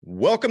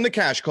Welcome to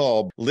Cash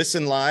Call.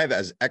 Listen live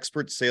as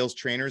expert sales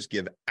trainers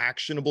give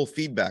actionable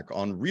feedback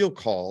on real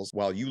calls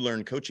while you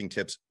learn coaching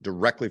tips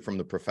directly from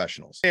the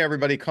professionals. Hey,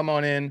 everybody, come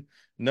on in.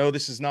 No,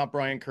 this is not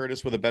Brian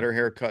Curtis with a better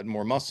haircut and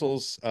more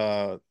muscles.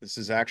 This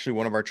is actually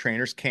one of our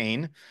trainers,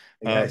 Cain.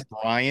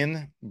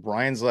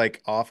 Brian's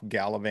like off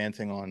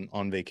gallivanting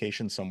on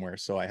vacation somewhere,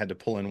 so I had to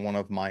pull in one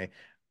of my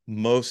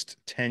most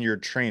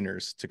tenured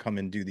trainers to come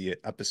and do the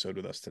episode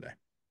with us today.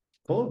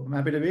 Cool. I'm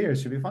happy to be here. It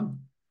should be fun.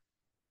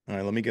 All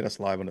right, let me get us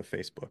live on the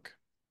Facebook.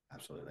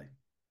 Absolutely.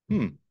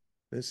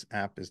 This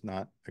app is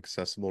not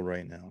accessible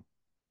right now.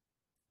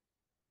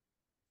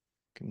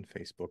 Fucking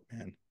Facebook,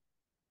 man.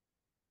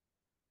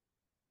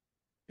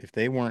 If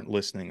they weren't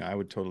listening, I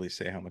would totally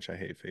say how much I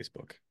hate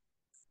Facebook.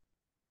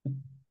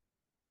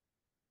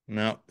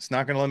 No, it's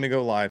not going to let me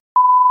go live.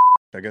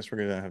 I guess we're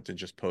going to have to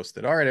just post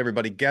it. All right,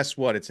 everybody, guess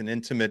what? It's an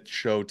intimate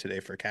show today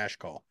for Cash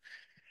Call.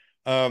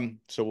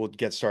 So we'll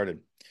get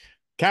started.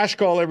 Cash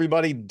Call,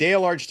 everybody.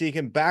 Dale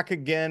Archdekin back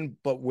again,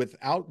 but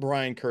without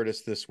Brian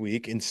Curtis this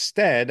week.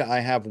 Instead, I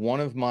have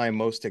one of my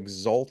most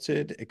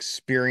exalted,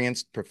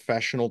 experienced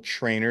professional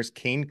trainers,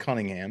 Cain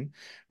Cuninghame,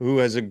 who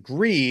has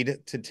agreed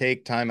to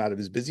take time out of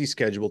his busy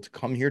schedule to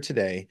come here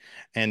today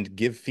and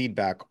give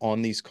feedback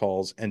on these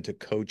calls and to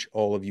coach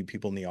all of you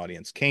people in the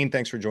audience. Cain,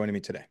 thanks for joining me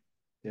today.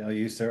 Dale,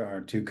 you, sir,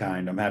 are too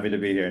kind. I'm happy to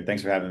be here.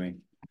 Thanks for having me.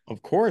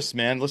 Of course,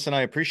 man. Listen,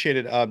 I appreciate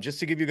it. Just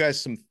to give you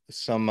guys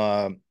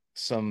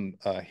some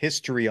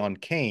history on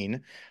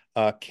Cain.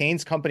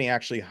 Cain's company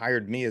actually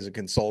hired me as a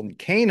consultant.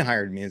 Cain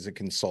hired me as a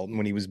consultant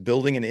when he was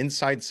building an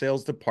inside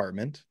sales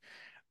department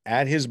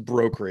at his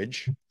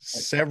brokerage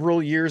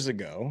several years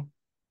ago.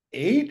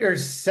 8 or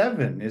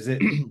 7, is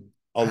it?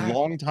 A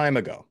long time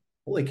ago.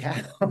 Holy cow.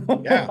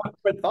 Yeah. I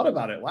never thought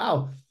about it.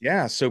 Wow.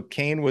 Yeah. So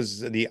Cain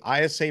was the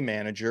ISA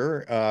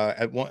manager.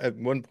 At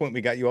one point,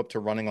 we got you up to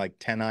running like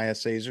 10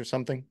 ISAs or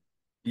something.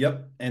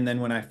 Yep. And then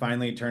when I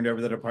finally turned over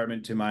the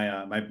department to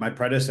my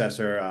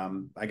predecessor,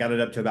 I got it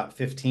up to about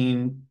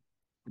 15,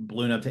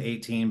 balloon up to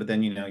 18, but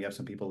then you have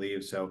some people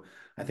leave. So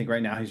I think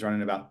right now he's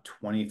running about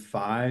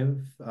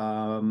 25,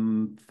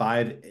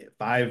 five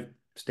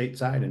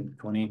stateside and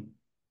 20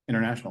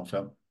 international.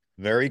 So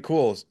Very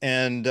cool.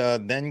 And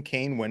then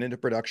Cain went into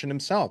production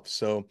himself.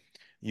 So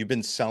you've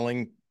been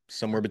selling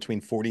somewhere between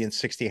 40 and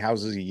 60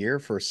 houses a year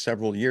for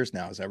several years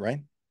now. Is that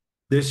right?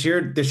 this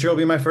year will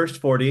be my first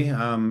 40.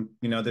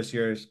 This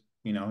year's,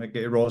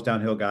 it rolls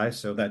downhill, guys.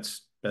 So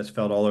that's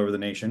felt all over the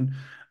nation.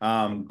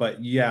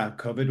 But yeah,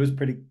 COVID was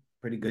pretty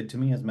good to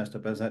me, as messed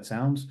up as that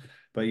sounds.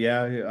 But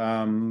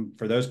yeah,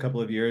 for those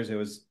couple of years, it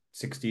was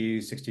 60,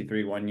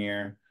 63 one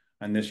year.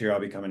 And this year I'll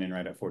be coming in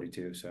right at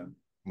 42. So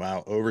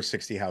Wow, over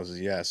 60 houses.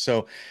 Yeah.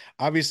 So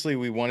obviously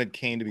we wanted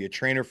Cain to be a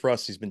trainer for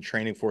us. He's been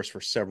training for us for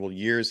several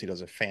years. He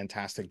does a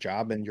fantastic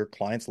job and your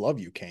clients love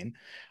you, Cain.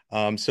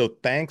 So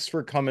thanks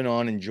for coming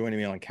on and joining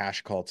me on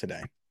Cash Call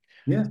today.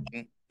 yeah.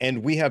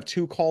 And we have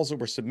 2 calls that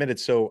were submitted.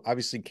 So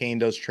obviously Cain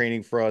does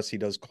training for us. He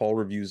does call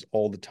reviews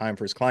all the time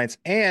for his clients.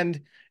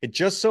 And it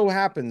just so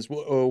happens,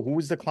 who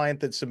was the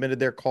client that submitted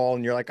their call?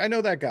 And you're like, I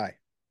know that guy.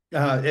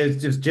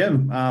 It's just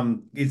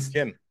Jim. He's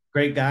Jim.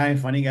 great guy,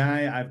 funny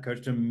guy. I've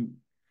coached him,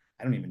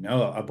 I don't even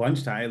know, a bunch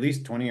of times, at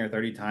least 20 or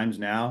 30 times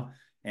now.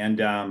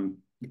 And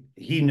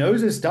he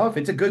knows his stuff.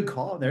 It's a good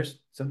call. There's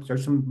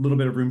some little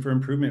bit of room for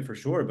improvement for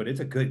sure, but it's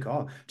a good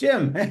call.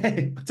 Jim,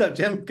 hey, what's up,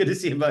 Jim? Good to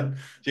see you, bud.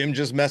 Jim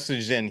just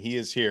messaged in. He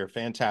is here.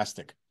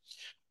 Fantastic.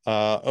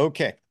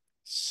 Okay.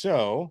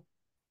 So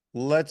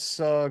let's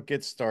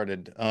get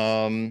started.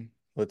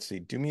 Let's see.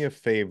 Do me a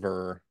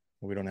favor.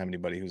 We don't have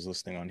anybody who's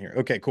listening on here.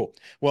 Okay, cool.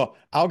 Well,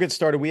 I'll get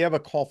started. We have a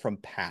call from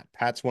Pat.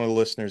 Pat's one of the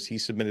listeners. He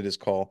submitted his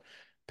call.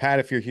 Pat,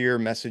 if you're here,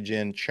 message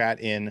in, chat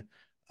in,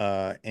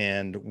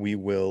 and we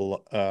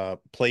will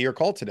play your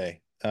call today.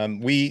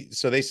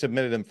 So they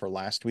submitted them for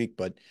last week,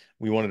 but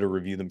we wanted to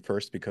review them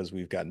first because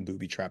we've gotten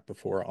booby trapped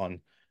before on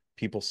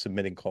people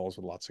submitting calls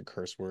with lots of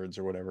curse words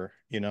or whatever,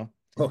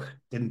 Oh,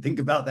 didn't think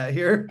about that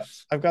here.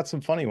 I've got some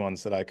funny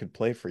ones that I could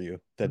play for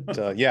you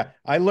that, yeah,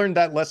 I learned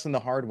that lesson the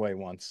hard way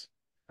once.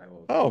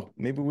 Oh,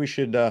 maybe we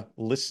should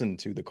listen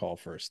to the call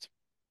first.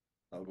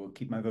 I will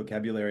keep my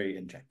vocabulary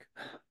in check.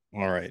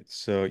 All right.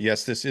 So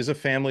yes, this is a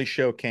family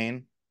show,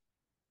 Cain,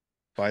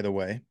 by the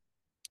way.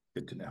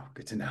 Good to know.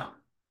 Good to know.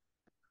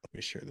 Let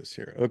me share this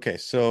here. Okay.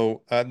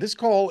 So this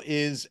call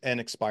is an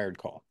expired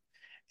call.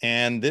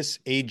 And this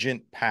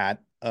agent,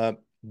 Pat,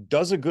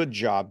 does a good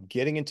job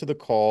getting into the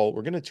call.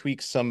 We're going to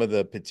tweak some of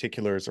the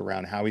particulars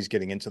around how he's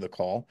getting into the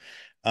call.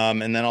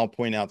 And then I'll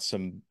point out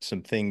some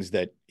things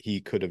that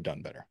he could have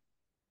done better.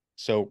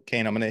 So,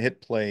 Cain, I'm going to hit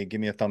play.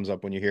 Give me a thumbs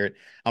up when you hear it.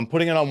 I'm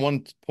putting it on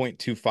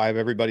 1.25,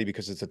 everybody,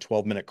 because it's a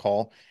 12-minute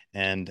call,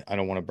 and I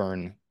don't want to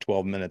burn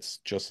 12 minutes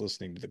just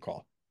listening to the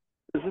call.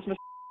 Is this Miss?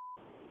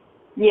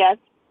 Yes.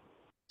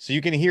 So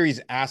you can hear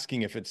he's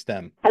asking if it's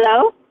them.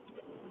 Hello?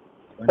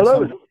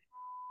 Hello?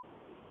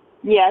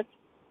 Yes.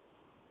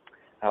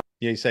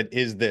 Yeah, he said,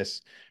 is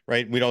this,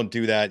 right? We don't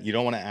do that. You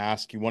don't want to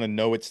ask. You want to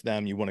know it's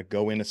them. You want to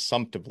go in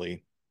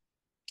assumptively.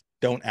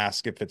 Don't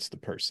ask if it's the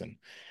person,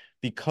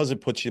 because it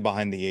puts you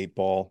behind the 8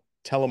 ball.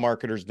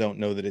 Telemarketers don't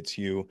know that it's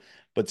you,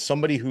 but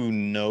somebody who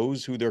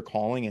knows who they're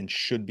calling and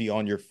should be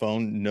on your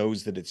phone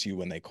knows that it's you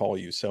when they call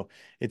you. So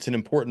it's an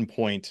important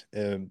point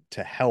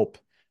to help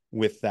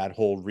with that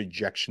whole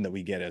rejection that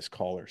we get as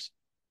callers.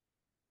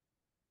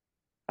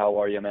 How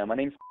are you, man? My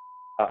name's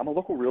I'm a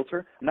local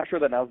realtor. I'm not sure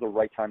that now's the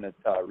right time to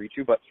reach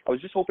you, but I was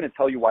just hoping to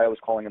tell you why I was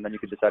calling, and then you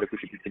could decide if we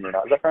should continue or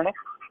not. Is that fair enough?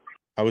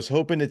 I was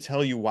hoping to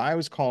tell you why I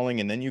was calling,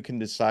 and then you can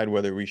decide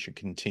whether we should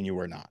continue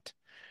or not.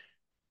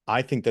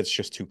 I think that's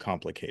just too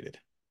complicated.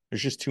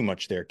 There's just too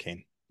much there,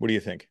 Cain. What do you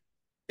think?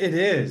 It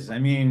is. I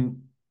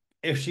mean,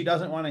 if she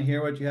doesn't want to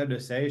hear what you have to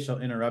say,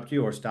 she'll interrupt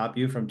you or stop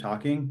you from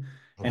talking.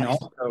 And Right.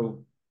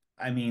 also,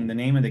 I mean, the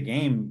name of the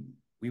game,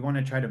 we want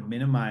to try to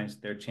minimize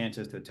their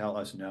chances to tell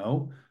us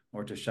no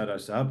or to shut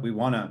us up. We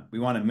want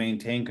to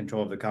maintain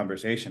control of the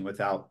conversation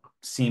without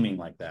seeming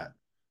like that.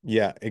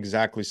 Yeah,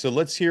 exactly. So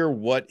let's hear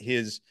what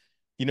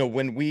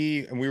when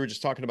we were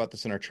just talking about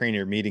this in our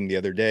trainer meeting the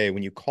other day,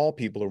 when you call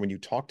people or when you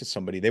talk to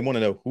somebody, they want to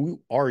know,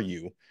 who are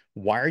you?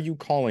 Why are you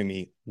calling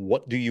me?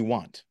 What do you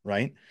want?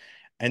 Right.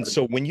 And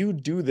so when you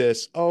do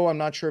this, oh, I'm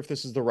not sure if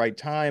this is the right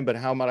time, but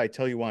how might I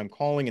tell you why I'm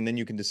calling? And then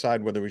you can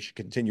decide whether we should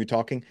continue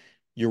talking.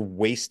 You're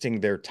wasting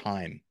their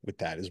time with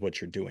that, is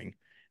what you're doing.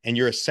 And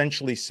you're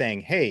essentially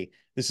saying, hey,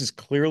 this is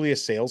clearly a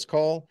sales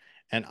call,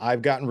 and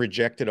I've gotten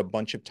rejected a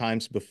bunch of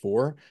times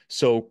before.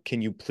 So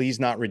can you please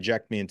not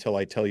reject me until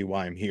I tell you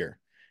why I'm here?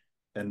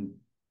 And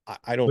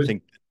I don't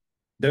think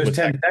those what's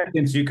that? 10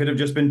 seconds, you could have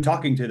just been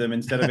talking to them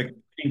instead of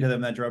explaining to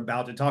them that you're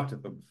about to talk to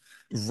them.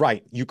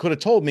 Right. You could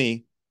have told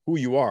me who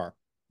you are,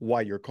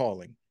 why you're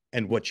calling,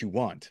 and what you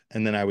want.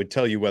 And then I would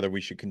tell you whether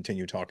we should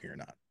continue talking or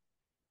not.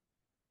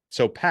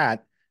 So,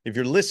 Pat, if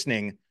you're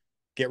listening,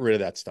 get rid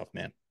of that stuff,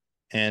 man.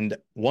 And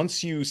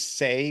once you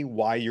say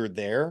why you're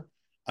there,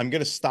 I'm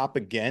going to stop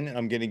again and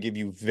I'm going to give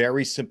you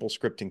very simple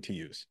scripting to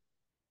use.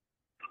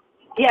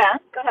 Yeah,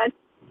 go ahead.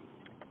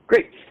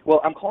 Great.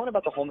 Well, I'm calling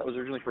about the home that was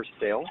originally for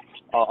sale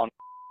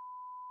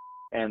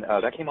and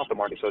that came off the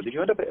market. So did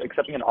you end up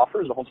accepting an offer?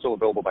 Or is the home still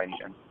available by any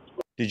chance?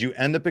 Did you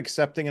end up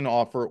accepting an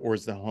offer, or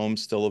is the home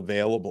still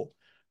available?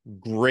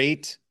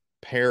 Great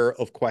pair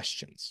of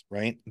questions,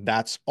 right?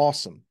 That's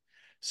awesome.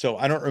 So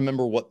I don't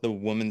remember what the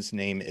woman's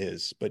name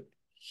is, but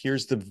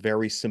here's the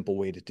very simple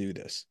way to do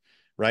this,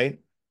 right?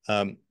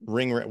 We're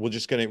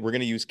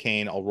gonna use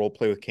Cain. I'll role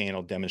play with Cain.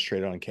 I'll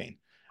demonstrate it on Cain.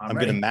 I'm I'm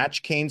gonna ready.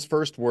 match Cain's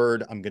first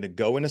word. I'm gonna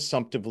go in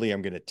assumptively.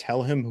 I'm gonna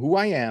tell him who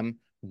I am,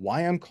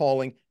 why I'm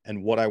calling,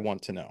 and what I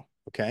want to know.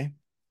 Okay.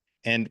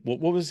 And what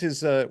was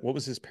his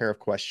pair of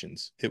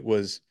questions? It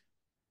was,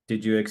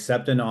 Did you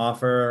accept an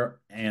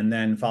offer and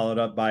then followed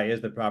up by,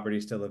 is the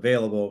property still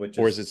available? Which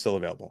or is is, it still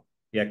available?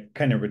 yeah,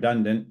 kind of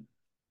redundant.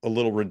 A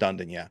little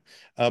redundant, yeah.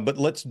 But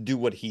let's do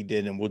what he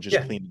did and we'll just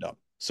Yeah. clean it up.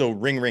 So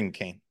ring,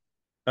 Cain.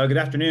 Good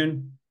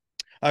afternoon.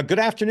 Good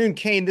afternoon,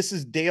 Cain. This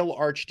is Dale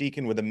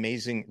Archdekin with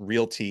Amazing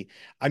Realty.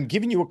 I'm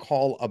giving you a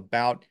call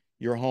about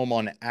your home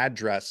on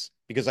address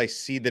because I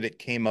see that it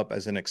came up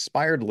as an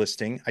expired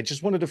listing. I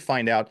just wanted to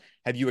find out,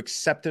 have you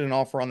accepted an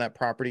offer on that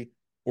property,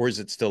 or is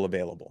it still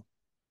available?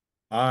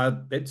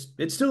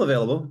 It's still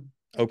available.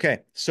 Okay,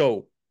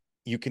 so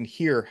you can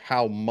hear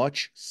how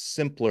much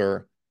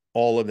simpler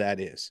all of that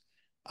is.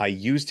 I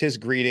used his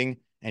greeting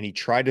and he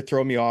tried to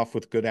throw me off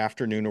with good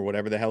afternoon or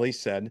whatever the hell he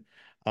said.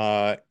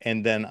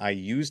 And then I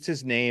used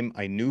his name.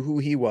 I knew who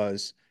he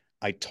was.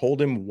 I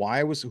told him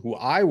who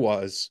I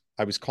was.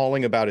 I was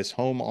calling about his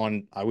home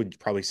on, I would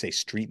probably say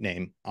street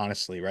name,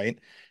 honestly, right?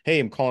 Hey,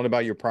 I'm calling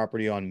about your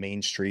property on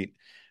Main Street.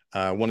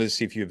 I wanted to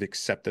see if you have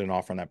accepted an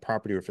offer on that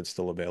property or if it's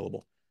still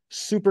available.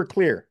 Super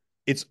clear.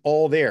 It's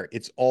all there.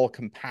 It's all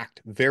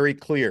compact, very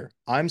clear.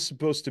 I'm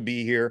supposed to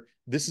be here.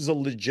 This is a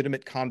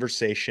legitimate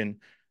conversation.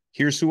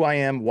 Here's who I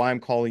am, why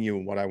I'm calling you,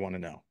 and what I want to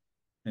know.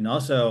 And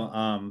also,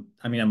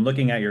 I mean, I'm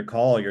looking at your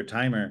call, your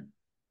timer.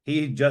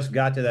 He just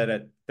got to that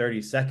at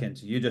 30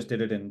 seconds. You just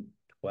did it in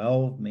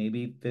 12,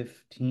 maybe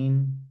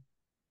 15.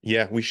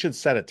 Yeah, we should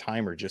set a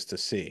timer just to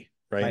see,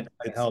 right?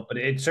 Might help, but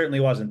it certainly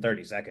wasn't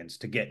 30 seconds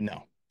to get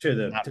No, to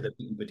the not. to the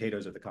meat and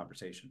potatoes of the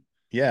conversation.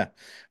 Yeah.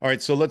 All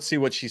right, so let's see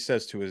what she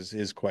says to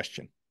his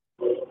question.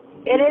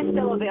 It is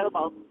still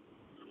available.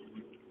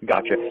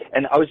 Gotcha.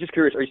 And I was just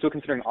curious, are you still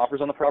considering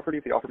offers on the property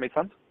if the offer made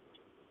sense?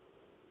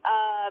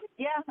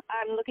 Yeah,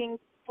 I'm looking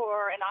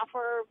for an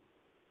offer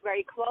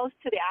very close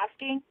to the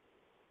asking.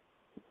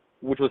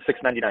 Which was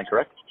 $699,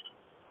 correct?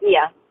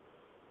 Yeah.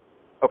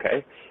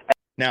 Okay.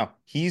 Now,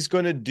 he's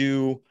going to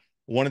do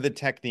one of the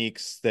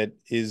techniques that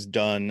is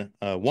done,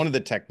 one of the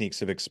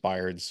techniques of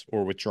expireds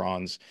or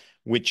withdrawns,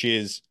 which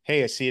is,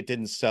 hey, I see it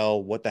didn't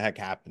sell. What the heck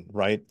happened,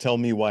 right? Tell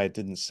me why it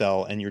didn't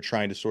sell. And you're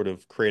trying to sort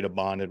of create a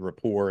bond and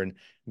rapport and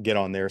get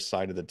on their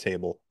side of the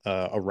table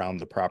around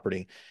the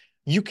property.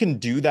 You can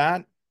do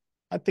that.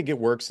 I think it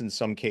works in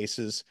some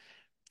cases.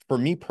 For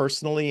me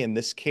personally, in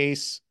this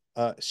case,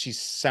 she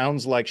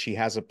sounds like she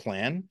has a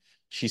plan.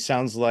 She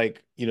sounds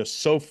like,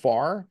 so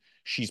far,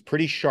 she's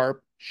pretty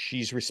sharp.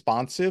 She's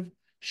responsive.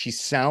 She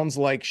sounds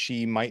like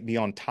she might be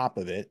on top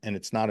of it, and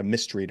it's not a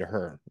mystery to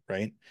her,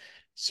 right?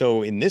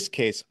 So in this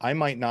case, I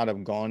might not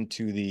have gone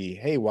to the,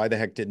 hey, why the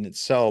heck didn't it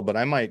sell? But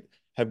I might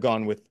have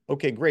gone with,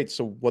 okay, great.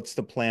 So what's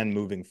the plan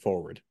moving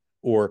forward?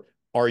 Or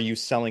are you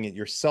selling it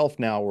yourself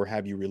now, or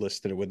have you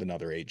relisted it with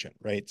another agent,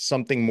 right?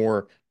 Something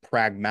more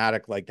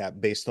pragmatic like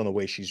that based on the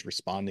way she's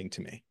responding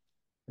to me.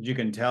 You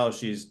can tell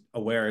she's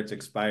aware it's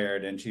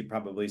expired, and she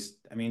probably,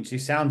 I mean, she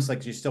sounds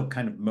like she's still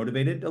kind of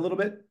motivated a little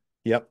bit.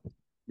 Yep.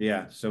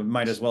 Yeah, so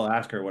might as well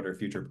ask her what her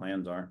future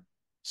plans are.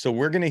 So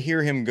we're going to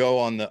hear him go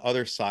on the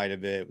other side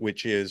of it,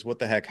 which is what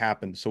the heck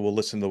happened. So we'll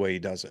listen to the way he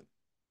does it.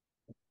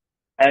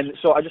 And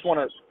so I just want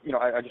to,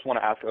 I just want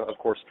to ask, of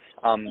course,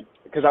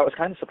 because I was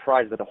kind of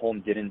surprised that the home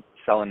didn't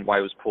sell and why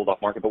it was pulled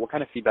off market. But what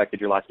kind of feedback did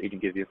your last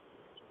agent give you?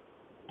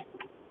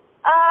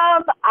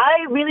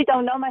 I really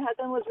don't know. My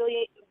husband was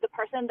really the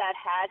person that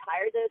had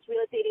hired this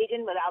real estate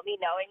agent without me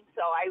knowing,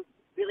 so I'm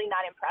really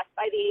not impressed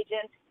by the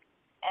agent.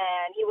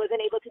 And he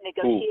wasn't able to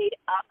negotiate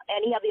up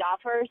any of the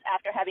offers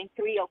after having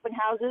 3 open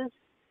houses.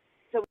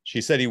 So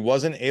She said he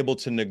wasn't able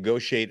to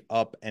negotiate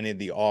up any of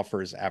the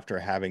offers after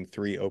having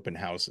 3 open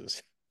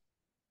houses.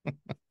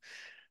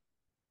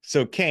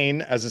 So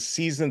Cain, as a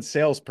seasoned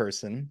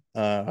salesperson,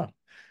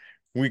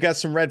 we got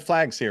some red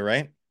flags here,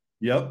 right?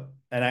 Yep.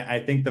 And I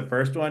think the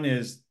first one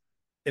is,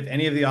 if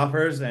any of the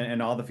offers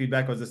and all the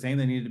feedback was the same,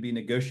 they needed to be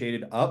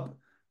negotiated up.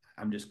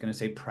 I'm just going to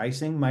say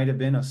pricing might have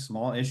been a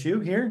small issue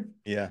here.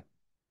 Yeah.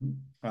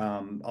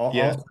 Yeah.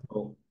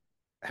 Also,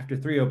 after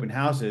 3 open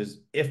houses,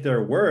 if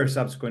there were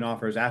subsequent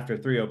offers after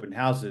 3 open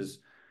houses,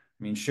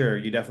 I mean, sure,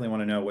 you definitely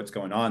want to know what's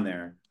going on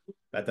there.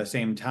 At the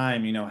same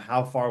time,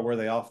 how far were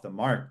they off the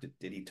mark?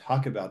 Did he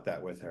talk about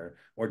that with her,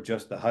 or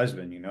just the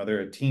husband? They're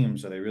a team,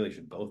 so they really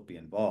should both be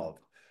involved.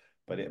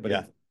 But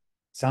it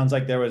sounds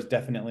like there was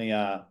definitely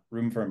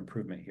room for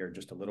improvement here,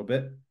 just a little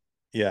bit.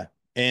 Yeah.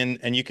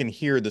 And you can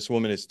hear this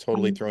woman is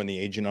totally throwing the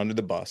agent under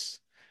the bus.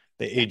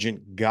 The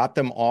agent got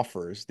them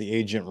offers. The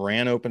agent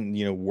ran open,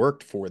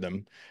 worked for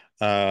them.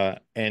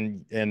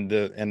 And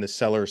the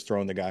seller is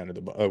throwing the guy under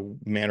the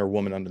man or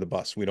woman under the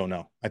bus. We don't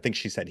know. I think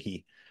she said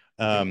he.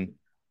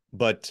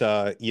 But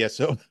yeah,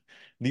 so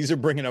these are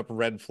bringing up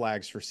red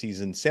flags for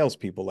seasoned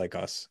salespeople like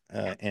us.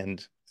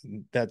 And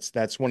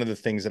that's one of the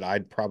things that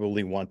I'd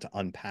probably want to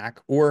unpack,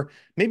 or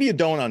maybe you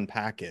don't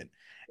unpack it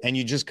and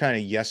you just kind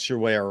of yes your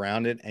way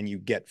around it and you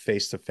get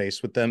face to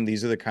face with them.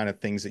 These are the kind of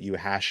things that you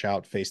hash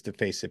out face to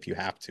face if you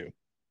have to.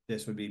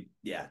 This would be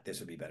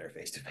better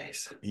face to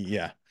face.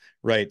 Yeah,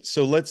 right.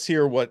 So let's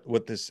hear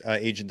what this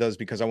agent does,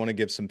 because I want to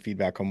give some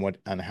feedback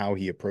on how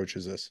he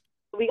approaches this.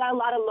 we got a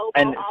lot of low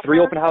And 3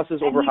 open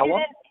houses over how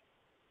long?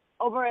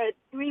 Over a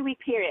 3-week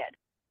period.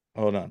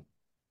 Hold on.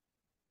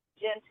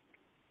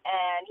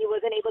 And he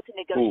wasn't able to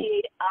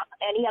negotiate up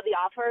any of the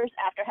offers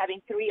after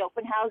having 3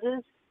 open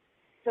houses.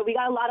 So we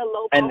got a lot of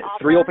low And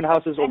offers. 3 open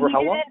houses over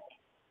how long?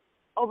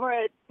 Over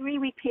a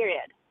 3-week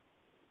period.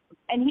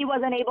 And he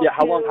wasn't able Yeah,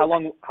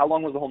 to. how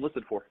long was the home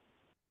listed for?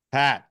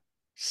 Pat,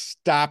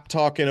 stop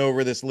talking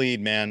over this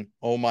lead, man.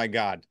 Oh my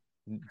God.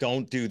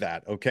 Don't do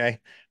that, okay?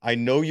 I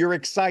know you're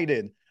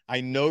excited.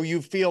 I know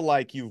you feel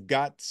like you've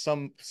got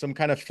some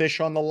kind of fish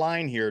on the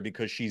line here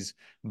because she's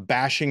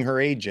bashing her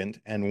agent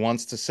and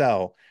wants to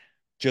sell.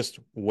 Just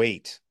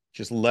wait.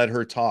 Just let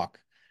her talk.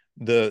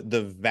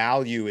 The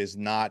value is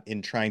not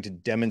in trying to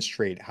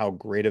demonstrate how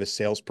great of a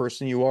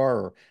salesperson you are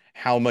or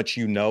how much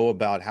you know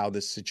about how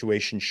this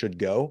situation should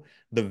go.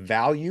 The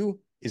value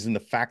is in the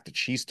fact that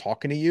she's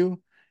talking to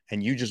you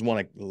and you just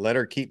want to let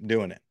her keep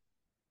doing it.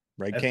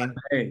 Right, Cain?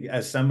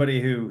 As somebody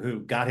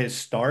who got his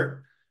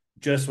start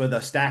just with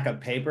a stack of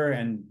paper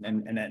and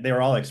they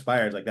were all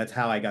expired, like that's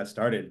how I got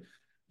started.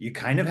 You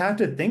kind of have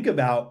to think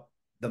about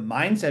the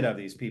mindset of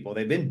these people.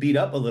 They've been beat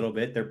up a little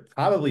bit. They're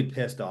probably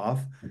pissed off.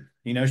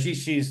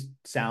 She's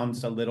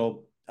sounds a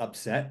little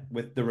upset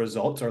with the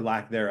results or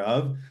lack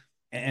thereof.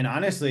 And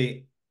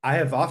honestly, I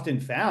have often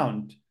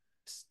found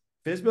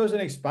FSBOs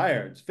and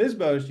expireds.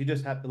 FSBOs, you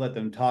just have to let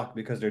them talk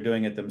because they're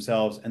doing it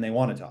themselves and they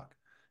want to talk.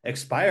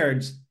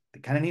 Expireds, they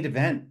kind of need a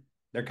vent.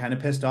 They're kind of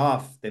pissed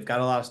off. They've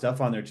got a lot of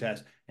stuff on their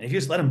chest. And if you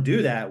just let them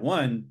do that,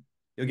 1,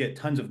 you'll get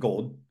tons of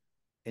gold.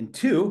 And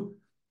 2,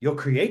 you'll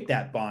create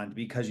that bond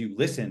because you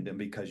listened and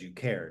because you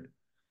cared.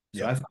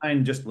 So I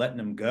find just letting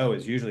them go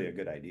is usually a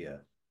good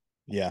idea.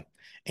 Yeah.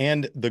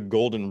 And the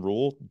golden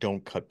rule,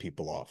 don't cut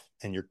people off.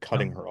 And you're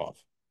cutting her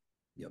off.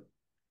 Yep.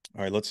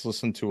 All right, let's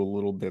listen to a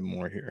little bit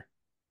more here.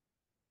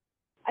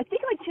 I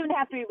think like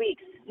 2.5, 3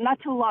 weeks. Not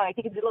too long. I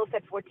think it's a little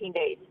said 14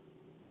 days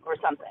or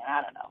something.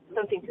 I don't know.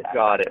 Something to that.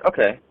 Got it.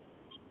 Okay.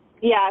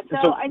 Yeah. So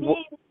So I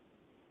mean,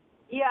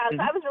 yeah. So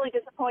I was really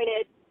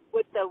disappointed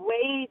with the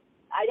way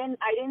I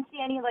didn't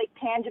see any like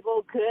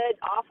tangible good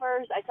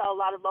offers. I saw a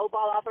lot of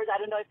lowball offers. I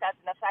don't know if that's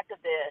an effect of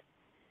the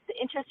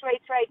interest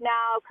rates right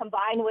now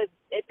combined with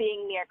it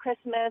being near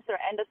Christmas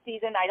or end of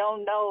season. I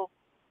don't know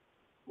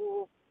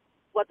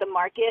what the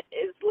market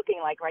is looking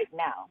like right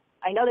now.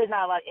 I know there's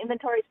not a lot of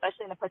inventory,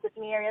 especially in the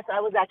Parsippany area. So I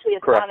was actually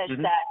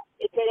astonished that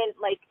it didn't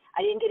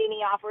I didn't get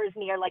any offers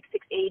near like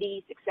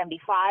 680,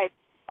 675.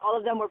 All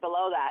of them were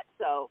below that.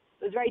 So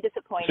it was very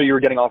disappointing. So you were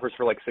getting offers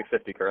for like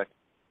 650, correct?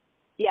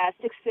 Yeah,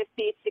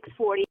 650,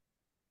 640.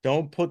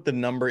 Don't put the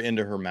number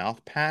into her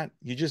mouth, Pat.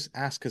 You just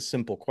ask a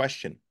simple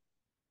question.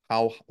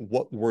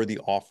 What were the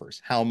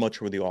offers? How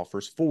much were the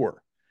offers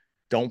for?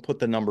 Don't put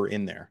the number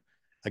in there.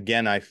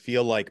 Again, I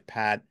feel like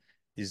Pat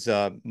is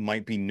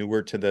might be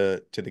newer to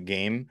the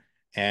game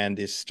and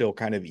is still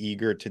kind of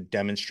eager to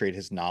demonstrate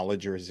his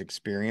knowledge or his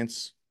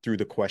experience through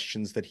the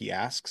questions that he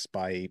asks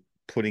by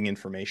putting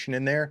information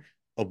in there.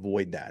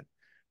 Avoid that.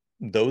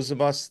 Those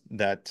of us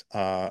that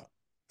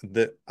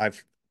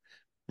I've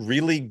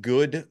really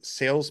good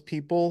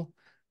salespeople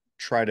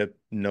try to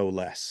know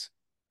less,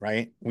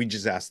 right? We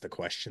just ask the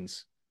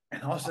questions.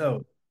 And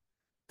also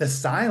the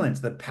silence,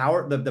 the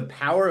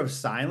power of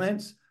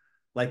silence,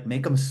 like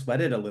make them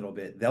sweat it a little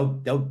bit.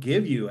 They'll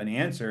give you an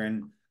answer,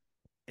 and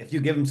if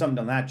you give them something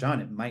to latch on,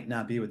 it might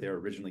not be what they were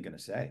originally going to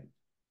say.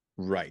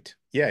 Right.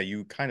 Yeah,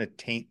 you kind of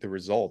taint the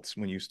results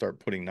when you start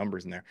putting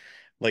numbers in there.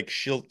 Like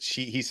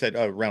he said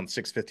around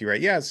 650,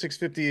 right? Yeah,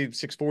 650,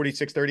 640,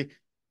 630.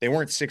 They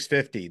weren't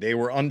 650. They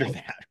were under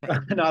that, right?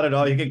 Not at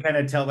all. You can kind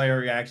of tell by her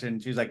reaction.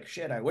 She's like,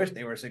 "Shit, I wish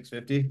they were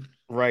 650."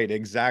 Right,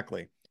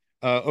 exactly.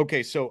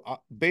 Okay, so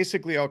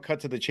basically I'll cut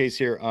to the chase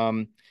here.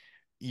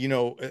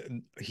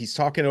 He's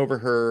talking over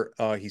her.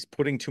 He's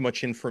putting too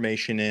much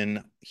information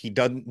in. He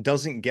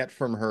doesn't get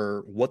from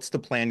her, what's the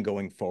plan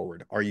going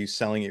forward? Are you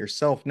selling it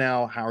yourself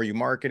now? How are you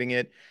marketing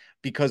it?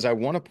 Because I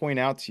want to point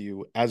out to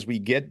you as we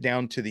get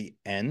down to the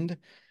end.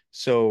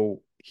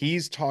 So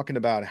he's talking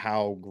about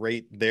how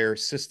great their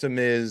system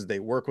is. They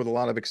work with a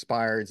lot of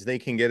expireds. They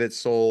can get it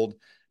sold.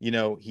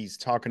 He's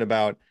talking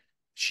about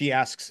she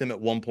asks him at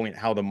one point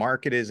how the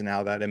market is and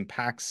how that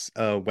impacts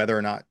whether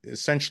or not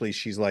essentially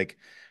she's like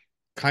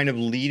kind of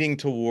leading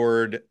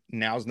toward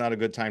now's not a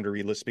good time to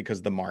relist because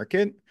of the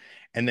market.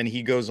 And then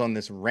he goes on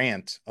this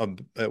rant of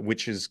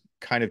which is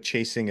kind of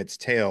chasing its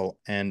tail.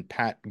 And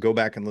Pat, go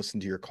back and listen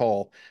to your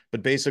call.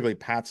 But basically,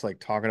 Pat's like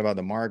talking about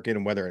the market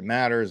and whether it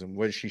matters and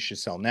what she should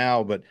sell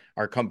now. But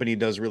our company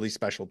does really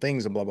special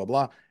things and blah, blah,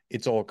 blah.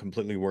 It's all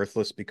completely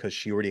worthless because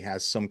she already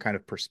has some kind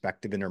of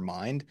perspective in her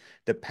mind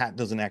that Pat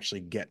doesn't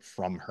actually get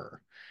from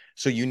her.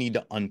 So you need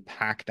to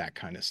unpack that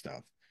kind of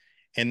stuff.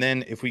 And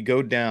then if we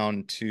go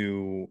down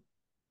to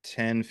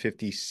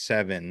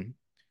 10:57,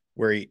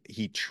 where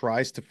he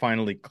tries to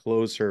finally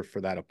close her for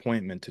that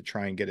appointment to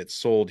try and get it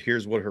sold.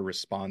 Here's what her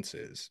response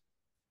is.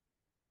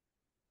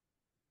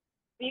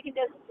 You can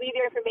just leave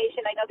your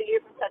information. I know that you're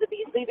from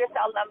Sotheby's. Leave your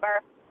cell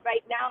number.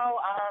 Right now,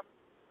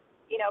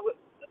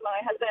 my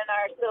husband and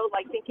I are still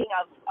like thinking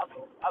of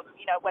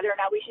whether or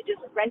not we should just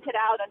rent it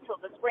out until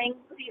the spring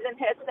season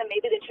hits, and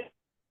maybe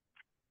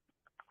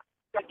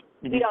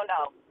we don't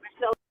know.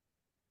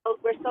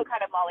 We're still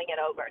kind of mulling it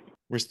over.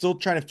 We're still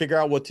trying to figure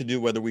out what to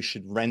do, whether we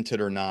should rent it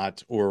or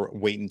not, or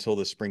wait until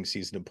the spring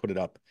season to put it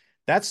up.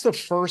 That's the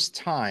first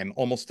time,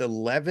 almost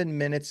 11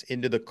 minutes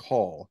into the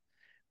call,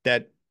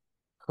 that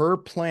her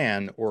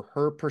plan or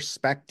her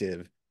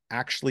perspective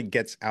actually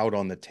gets out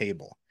on the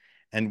table.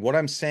 And what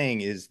I'm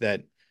saying is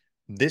that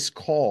this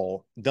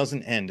call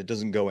doesn't end. It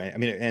doesn't go in. I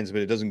mean, it ends,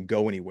 but it doesn't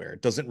go anywhere.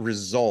 It doesn't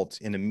result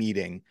in a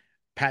meeting.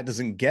 Pat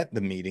doesn't get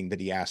the meeting that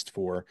he asked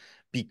for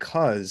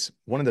because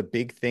one of the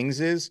big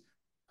things is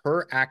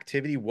her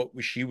activity, what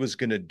she was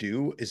going to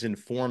do is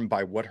informed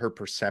by what her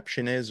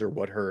perception is or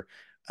what her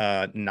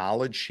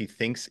knowledge she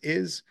thinks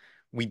is.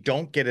 We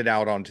don't get it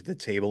out onto the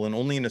table and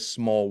only in a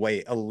small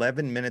way,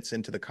 11 minutes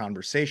into the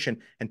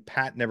conversation, and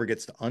Pat never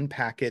gets to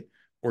unpack it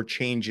or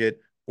change it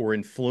or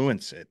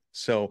influence it.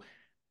 So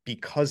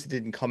because it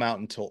didn't come out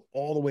until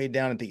all the way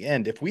down at the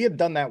end, if we had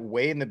done that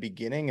way in the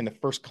beginning, in the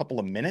first couple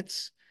of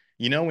minutes,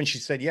 when she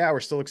said, yeah, we're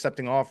still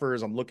accepting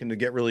offers, I'm looking to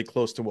get really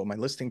close to what my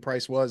listing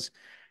price was.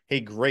 Hey,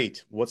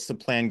 great. What's the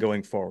plan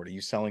going forward? Are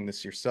you selling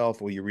this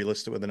yourself? Will you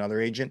relist it with another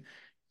agent?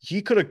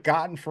 He could have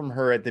gotten from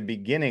her at the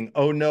beginning,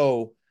 oh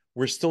no,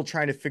 we're still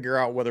trying to figure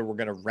out whether we're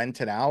going to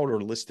rent it out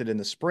or list it in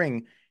the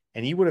spring.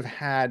 And he would have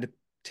had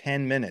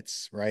 10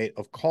 minutes, right,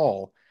 of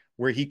call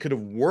where he could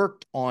have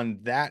worked on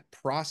that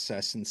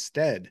process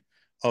instead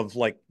of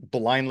like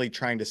blindly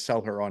trying to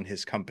sell her on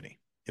his company,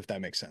 if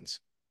that makes sense.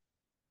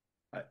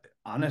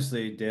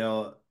 Honestly,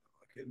 Dale,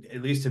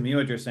 at least to me,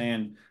 what you're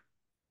saying,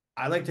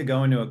 I like to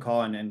go into a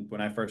call, and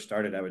when I first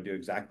started, I would do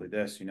exactly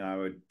this. I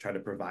would try to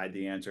provide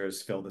the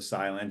answers, fill the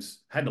silence.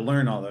 Had to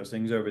learn all those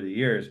things over the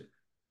years,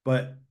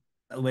 but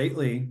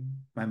lately,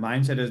 my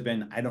mindset has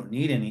been, I don't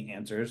need any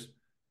answers.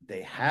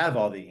 They have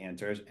all the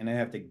answers, and I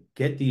have to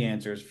get the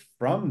answers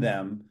from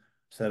them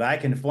so that I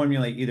can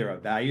formulate either a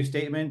value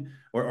statement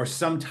or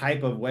some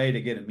type of way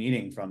to get a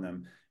meeting from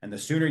them. And the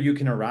sooner you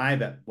can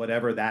arrive at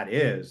whatever that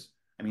is,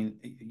 I mean,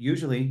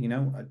 usually,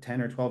 a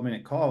 10 or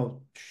 12-minute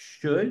call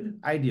should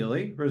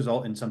ideally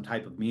result in some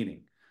type of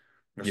meeting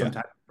or some Yeah.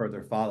 type of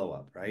further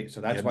follow-up, right?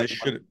 So Yeah, that's why this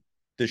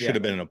yeah. should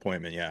have been an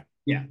appointment, yeah.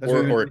 Yeah, that's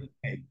what Or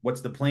hey,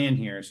 what's the plan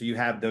here? So you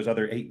have those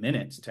other 8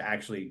 minutes to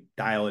actually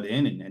dial it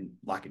in and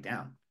lock it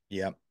down.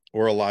 yeah,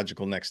 or a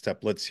logical next step.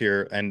 Let's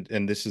hear, and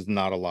this is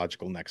not a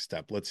logical next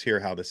step. Let's hear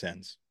how this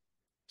ends.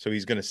 So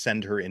he's going to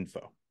send her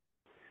info.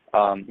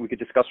 We could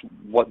discuss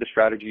what the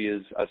strategy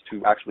is as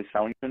to actually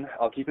selling it.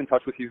 I'll keep in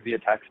touch with you via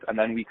text, and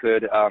then we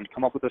could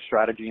come up with a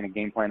strategy and a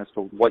game plan as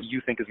to what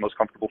you think is most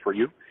comfortable for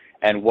you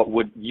and what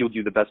would yield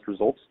you the best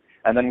results.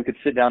 And then we could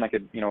sit down. I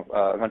could,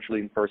 eventually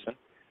in person.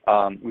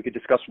 We could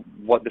discuss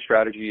what the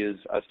strategy is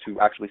as to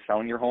actually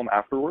selling your home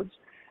afterwards,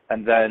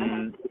 and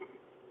then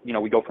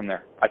we go from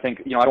there. I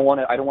think I don't want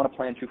to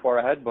plan too far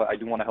ahead, but I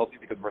do want to help you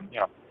because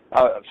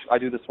I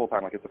do this full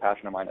time. Like, it's a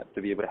passion of mine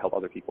to be able to help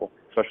other people,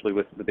 especially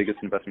with the biggest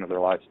investment of their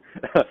lives.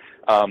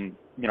 I'm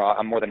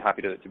more than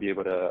happy to be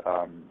able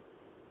to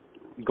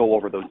go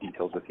over those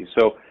details with you.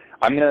 So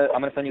I'm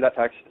gonna send you that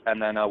text,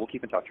 and then we'll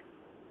keep in touch.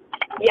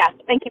 Yeah,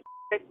 thank you.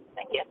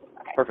 Thank you.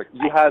 Okay. Perfect.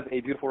 You have a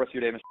beautiful rest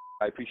of your day, Mr.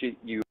 I appreciate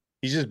you.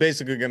 He's just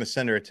basically going to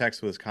send her a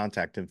text with his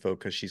contact info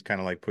because she's kind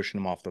of like pushing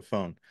him off the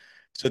phone.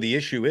 So the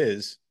issue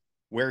is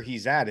where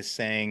he's at is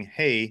saying,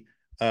 hey,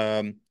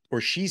 or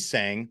she's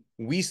saying,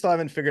 we still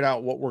haven't figured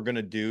out what we're going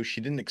to do.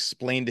 She didn't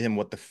explain to him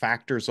what the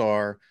factors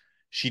are.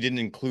 She didn't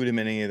include him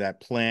in any of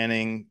that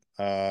planning.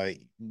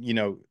 He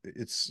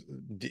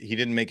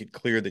didn't make it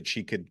clear that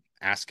she could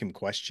ask him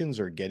questions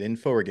or get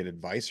info or get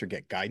advice or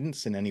get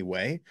guidance in any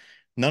way.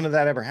 None of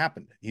that ever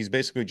happened. He's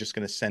basically just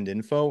going to send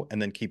info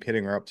and then keep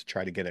hitting her up to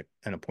try to get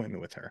an appointment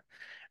with her.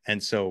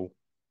 And so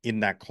in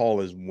that call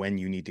is when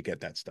you need to get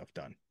that stuff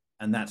done.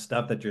 And that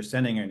stuff that you're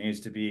sending her needs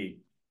to be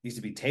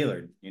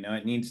tailored.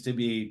 It needs to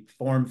be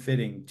form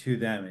fitting to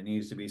them. It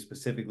needs to be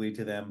specifically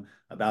to them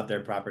about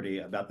their property,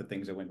 about the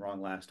things that went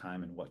wrong last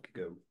time and what could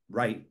go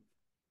right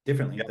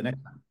differently the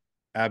next time.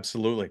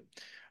 Absolutely.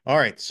 All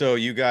right. So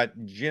you got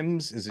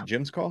Jim's, is it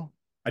Jim's call?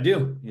 I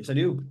do. Yes, I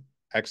do.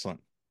 Excellent.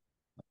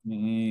 Let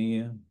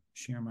me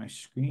share my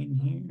screen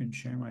here and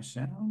share my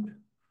sound.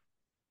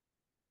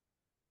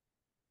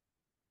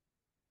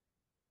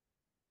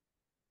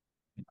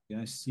 You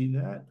guys see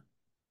that?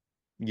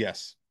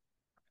 Yes.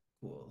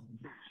 Cool.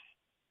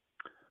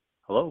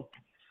 Hello.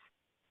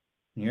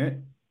 You hear it?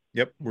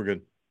 Yep, we're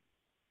good.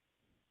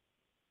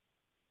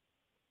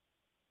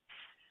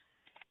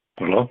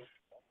 Hello?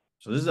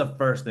 So this is the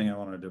first thing I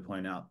wanted to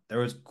point out.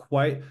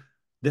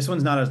 This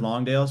one's not as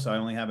long, Dale, so I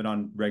only have it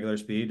on regular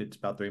speed. It's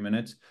about 3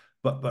 minutes.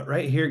 But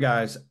right here,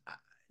 guys,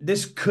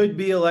 this could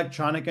be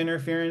electronic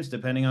interference,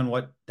 depending on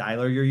what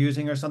dialer you're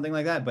using or something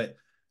like that. But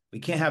we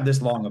can't have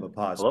this long of a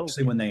pause, Hello?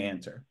 especially when they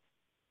answer.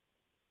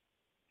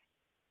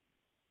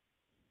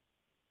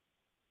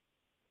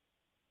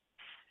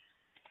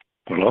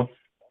 Hello?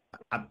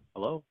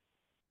 Hello.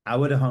 I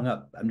would have hung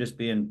up. I'm just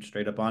being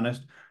straight up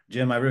honest.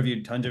 Jim, I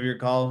reviewed tons of your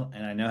call,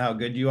 and I know how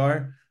good you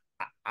are.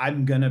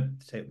 I'm going to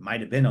say it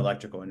might have been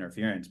electrical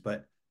interference,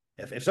 but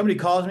if somebody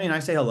calls me and I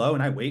say hello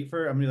and I wait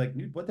for, I'm going to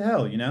be like, what the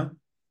hell,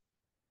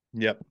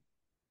 Yep.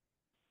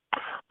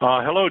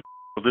 Hello.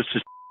 This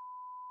is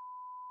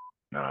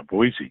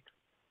Boise.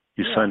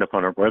 You signed up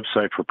on our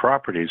website for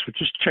properties. We're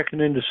just checking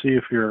in to see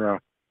if you're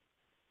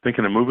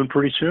thinking of moving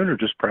pretty soon or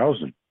just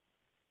browsing.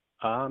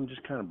 I'm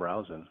just kind of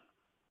browsing.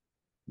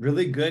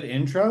 Really good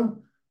intro.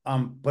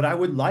 But I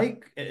would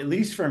like, at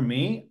least for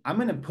me, I'm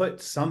going to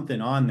put something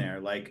on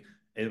there. Like,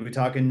 are we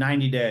talking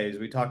 90 days?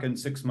 Are we talking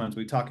 6 months? Are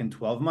we talking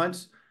 12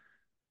 months?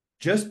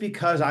 Just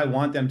because I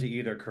want them to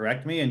either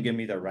correct me and give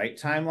me the right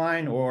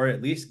timeline or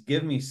at least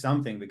give me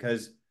something,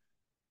 because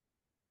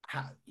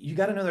you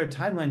got to know their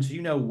timeline so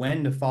you know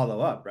when to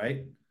follow up,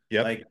 right?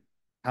 Yep. Like,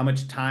 how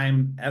much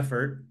time,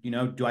 effort,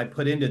 do I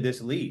put into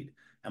this lead?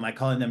 Am I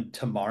calling them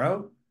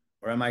tomorrow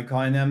or am I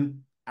calling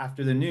them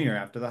after the new year,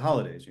 after the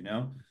holidays?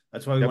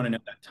 That's why we want to know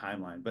that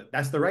timeline. But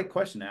that's the right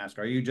question to ask.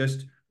 Are you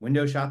just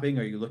window shopping?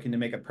 Or are you looking to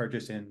make a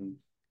purchase in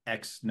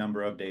X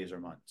number of days or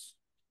months?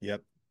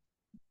 Yep.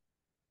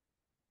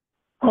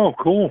 Oh,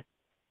 cool.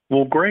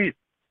 Well, great.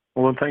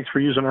 Well, then thanks for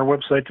using our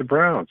website to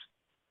browse.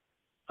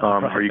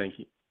 Thank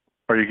you.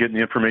 Are you getting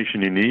the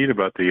information you need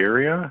about the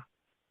area?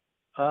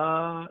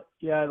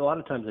 Yeah, a lot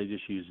of times I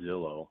just use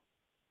Zillow.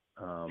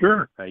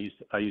 Sure. I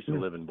used to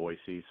live in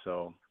Boise,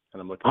 and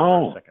I'm looking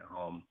for a second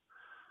home.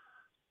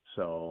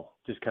 So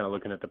just kind of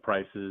looking at the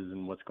prices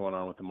and what's going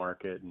on with the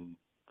market and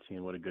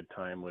seeing what a good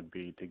time would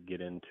be to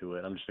get into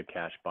it. I'm just a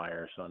cash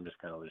buyer, so I'm just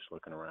kind of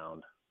looking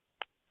around.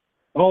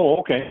 Oh,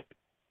 okay.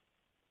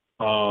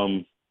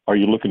 Are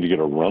you looking to get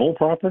a rental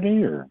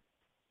property or?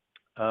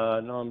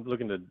 No, I'm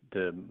looking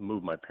to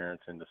move my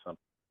parents into something.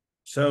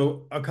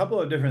 So a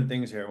couple of different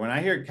things here. When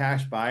I hear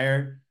cash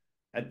buyer,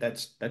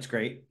 that's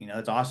great.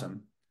 That's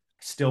awesome.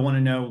 I still want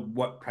to know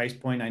what price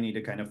point I need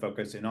to kind of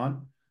focus in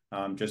on,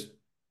 just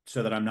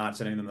so that I'm not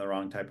sending them the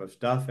wrong type of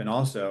stuff. And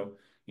also,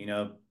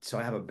 so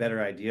I have a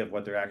better idea of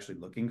what they're actually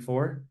looking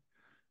for.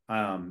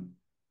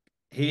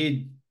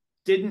 He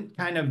didn't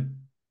kind of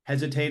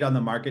hesitate on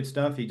the market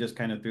stuff. He just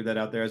kind of threw that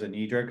out there as a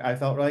knee jerk. I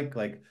felt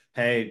like,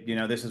 hey,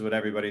 this is what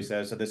everybody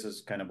says, so this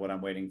is kind of what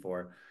I'm waiting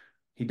for.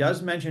 He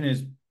does mention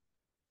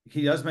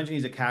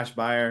he's a cash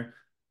buyer.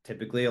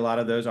 Typically, a lot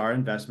of those are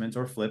investments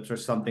or flips or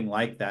something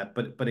like that.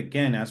 But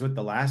again, as with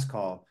the last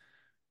call,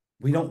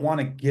 we don't want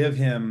to give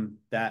him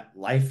that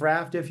life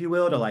raft, if you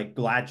will, to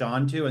latch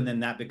onto, and then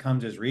that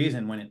becomes his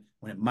reason when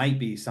it might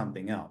be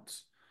something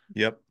else.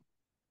 Yep.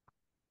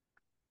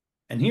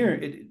 And here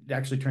it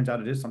actually turns out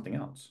it is something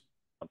else.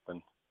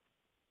 Something.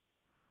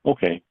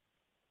 Okay.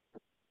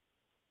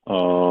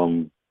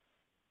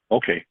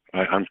 Okay.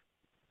 I'm.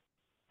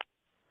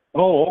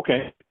 Oh,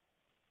 okay.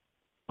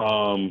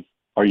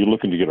 Are you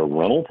looking to get a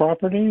rental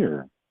property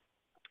or?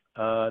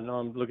 No,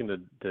 I'm looking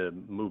to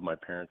move my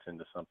parents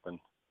into something.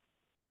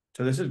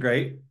 So this is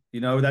great.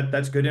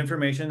 That's good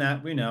information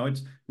that we know.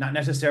 It's not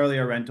necessarily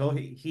a rental.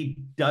 He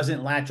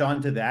doesn't latch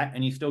on to that,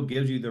 and he still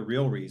gives you the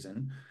real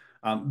reason.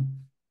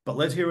 But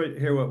let's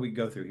hear what we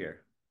go through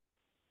here.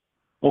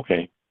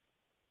 Okay.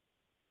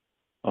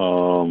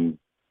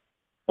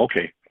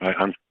 Okay.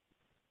 I'm.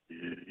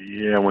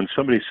 Yeah, when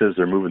somebody says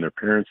they're moving their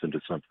parents into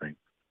something,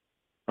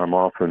 I'm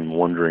often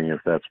wondering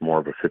if that's more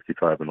of a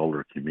 55 and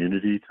older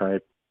community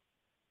type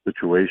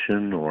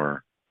situation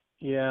or.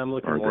 Yeah, I'm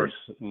looking more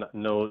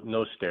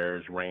no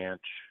stairs,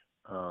 ranch.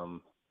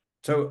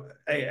 So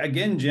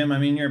again, Jim, I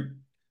mean, you're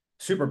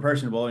super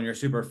personable and you're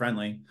super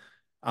friendly.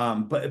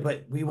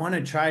 But we want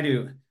to try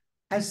to,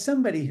 as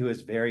somebody who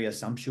is very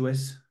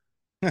assumptuous,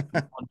 we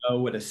all know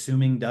what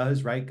assuming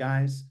does, right,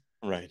 guys?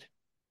 Right.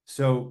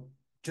 So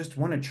just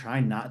want to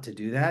try not to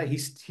do that. He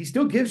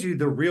still gives you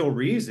the real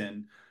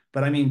reason,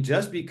 but I mean,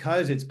 just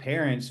because it's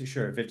parents,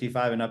 sure,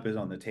 55 and up is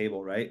on the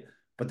table, right?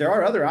 But there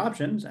are other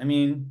options. I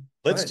mean,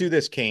 Let's do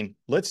this, Cain.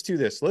 Let's do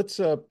this. Let's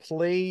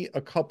play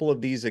a couple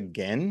of these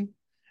again,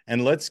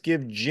 and let's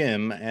give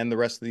Jim and the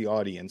rest of the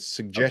audience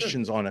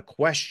suggestions on a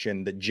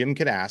question that Jim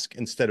could ask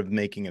instead of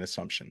making an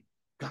assumption.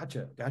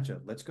 Gotcha.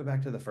 Let's go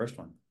back to the first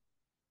one.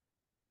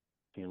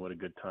 Seeing what a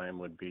good time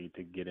would be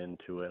to get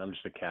into it. I'm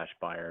just a cash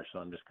buyer, so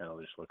I'm just kind of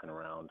just looking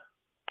around.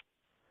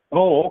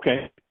 Oh,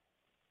 okay.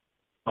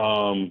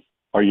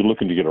 Are you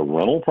looking to get a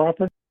rental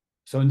property?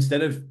 So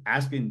instead of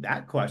asking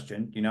that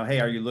question, hey,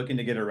 are you looking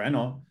to get a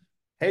rental?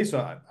 Hey, so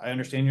I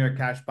understand you're a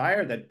cash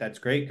buyer. That's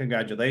great.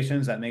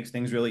 Congratulations. That makes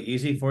things really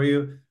easy for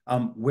you.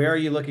 Where are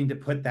you looking to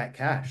put that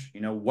cash?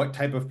 What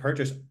type of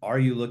purchase are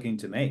you looking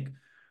to make?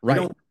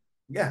 Right.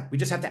 We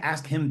just have to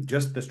ask him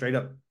just the straight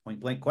up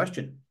point blank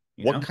question.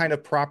 What kind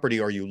of property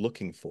are you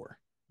looking for?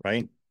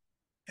 Right.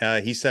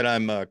 He said,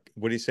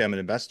 what do you say? I'm an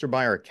investor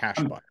buyer or a cash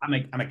buyer?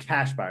 I'm a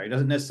cash buyer. He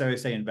doesn't necessarily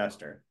say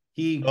investor.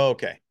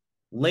 Okay.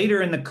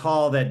 Later in the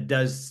call, that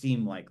does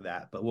seem like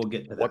that, but we'll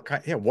get to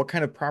that. What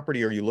kind of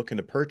property are you looking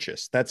to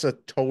purchase? That's a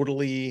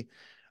totally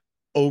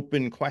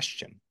open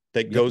question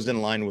that goes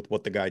in line with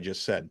what the guy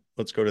just said.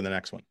 Let's go to the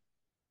next one.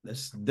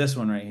 This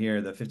one right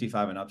here, the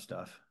 55 and up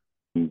stuff.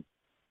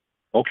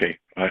 Okay.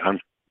 I'm.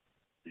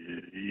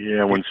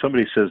 Yeah, when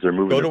somebody says they're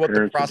moving their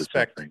parents into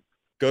something.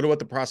 Go to what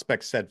the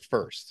prospect said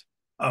first.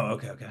 Oh,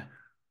 okay.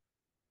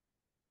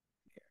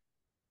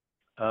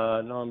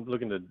 No, I'm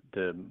looking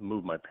to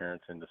move my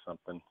parents into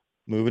something.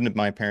 Moving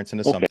my parents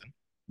into something.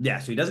 Yeah,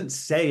 so he doesn't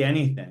say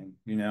anything,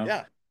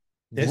 Yeah.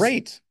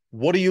 Great.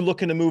 What are you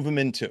looking to move him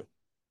into?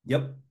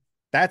 Yep.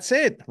 That's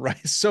it,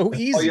 right? So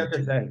easy. All you have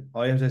to say.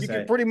 You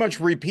can pretty much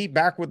repeat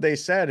back what they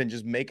said and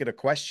just make it a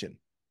question.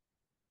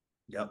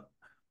 Yep.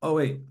 Oh,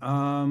 wait.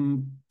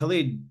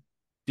 Khalid,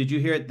 did you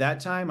hear it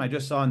that time? I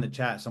just saw in the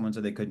chat someone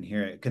said they couldn't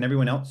hear it. Can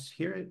everyone else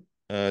hear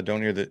it?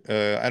 Don't hear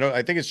the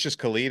I think it's just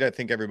Khalid. I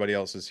think everybody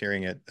else is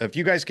hearing it. If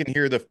you guys can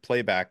hear the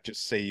playback,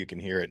 just say you can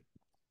hear it.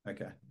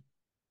 Okay.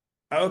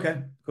 Oh,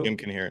 okay. Cool. Jim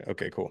can hear it.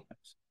 Okay, cool.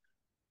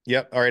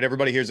 Yep. All right,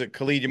 everybody hears it.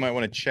 Khalid, you might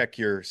want to check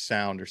your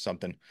sound or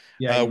something.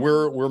 Yeah.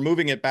 We're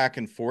moving it back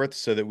and forth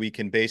so that we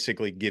can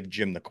basically give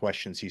Jim the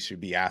questions he should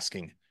be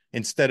asking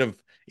instead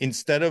of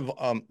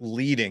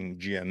leading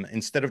Jim,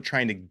 instead of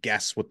trying to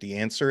guess what the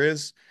answer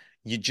is,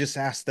 you just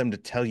ask them to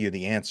tell you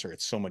the answer.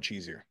 It's so much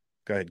easier.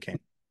 Go ahead, Cain.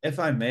 If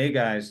I may,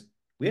 guys,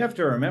 we have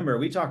to remember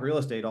we talk real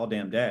estate all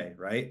damn day,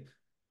 right?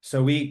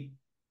 So we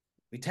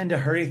tend to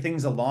hurry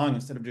things along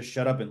instead of just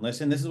shut up and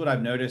listen. This is what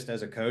I've noticed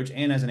as a coach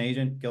and as an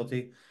agent,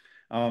 guilty.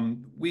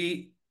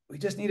 We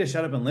just need to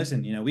shut up and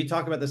listen. We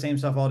talk about the same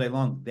stuff all day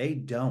long. They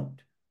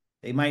don't.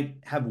 They might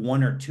have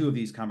one or two of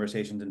these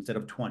conversations instead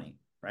of 20,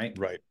 right?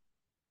 Right.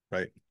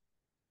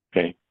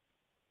 Okay.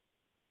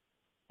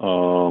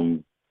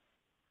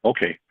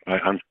 Okay.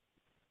 I'm.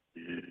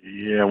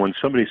 Yeah, when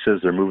somebody says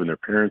they're moving their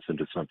parents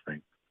into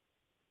something,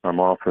 I'm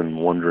often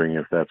wondering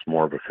if that's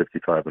more of a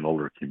 55 and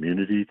older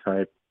community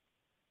type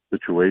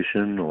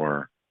situation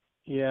or.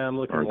 Yeah, I'm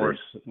looking more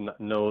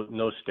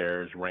no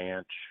stairs,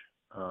 ranch.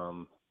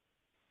 Sure.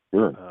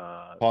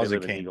 Pause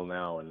it, Cain. Eagle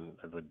now, and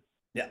I would.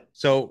 Yeah.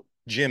 So,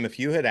 Jim, if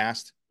you had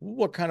asked,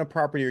 what kind of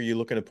property are you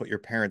looking to put your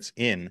parents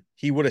in?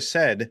 He would have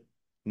said,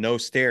 no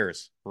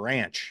stairs,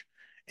 ranch.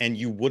 And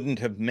you wouldn't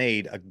have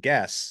made a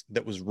guess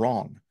that was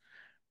wrong.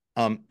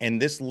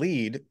 And this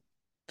lead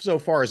so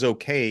far is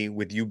okay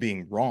with you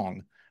being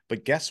wrong.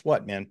 But guess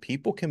what, man?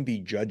 People can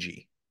be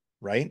judgy,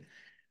 right?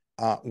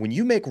 When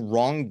you make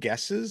wrong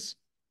guesses,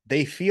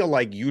 they feel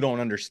like you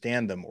don't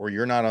understand them or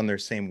you're not on their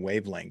same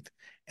wavelength.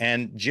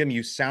 And Jim,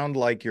 you sound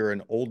like you're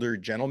an older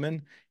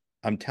gentleman.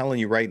 I'm telling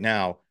you right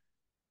now,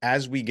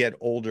 as we get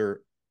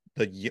older,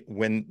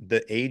 when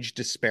the age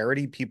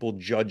disparity, people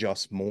judge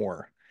us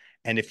more.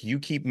 And if you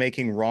keep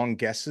making wrong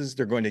guesses,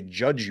 they're going to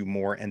judge you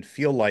more and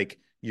feel like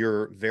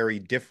you're very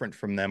different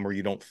from them or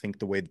you don't think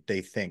the way that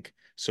they think.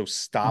 So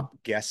stop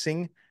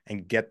guessing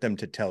and get them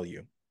to tell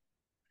you.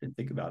 Didn't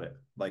think about it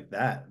like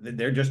that.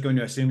 They're just going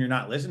to assume you're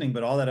not listening,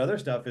 but all that other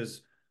stuff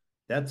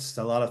that's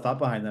a lot of thought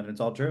behind that. It's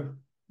all true.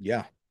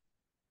 Yeah.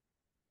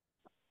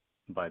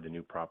 Buy the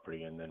new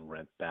property and then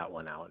rent that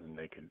one out, and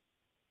they could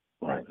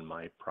Right. open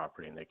my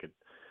property and they could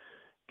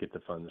get the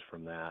funds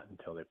from that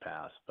until they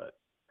pass. But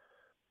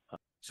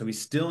so we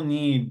still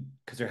need,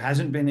 because there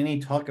hasn't been any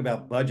talk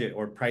about budget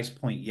or price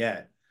point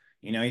yet.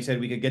 You know, he said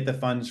we could get the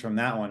funds from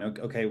that one.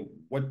 Okay,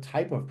 what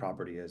type of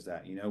property is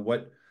that? You know,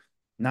 what,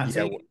 not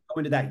saying go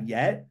into that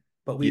yet,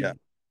 but we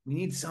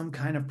need some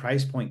kind of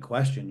price point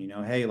question. You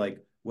know, hey, like,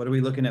 what are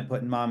we looking at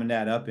putting mom and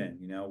dad up in?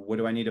 You know, what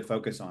do I need to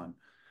focus on?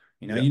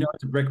 You know,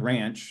 it's a brick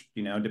ranch,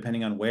 you know,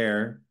 depending on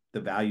where the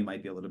value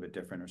might be a little bit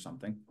different or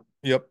something.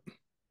 Yep.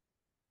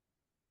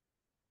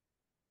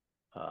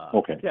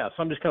 Okay. Yeah, so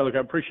I'm just kind of looking.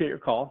 I appreciate your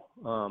call.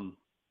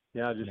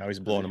 Yeah, just now he's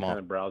blowing them off. Kind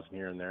of browsing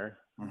here and there.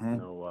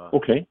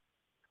 Okay.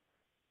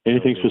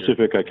 Anything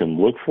specific I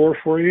can look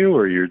for you,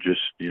 or you're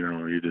just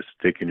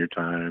taking your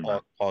time?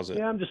 Pause it.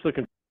 Yeah, I'm just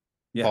looking.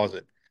 Yeah. Pause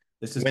it.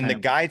 This is when the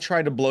guy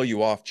tried to blow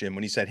you off, Jim,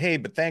 when he said, "Hey,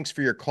 but thanks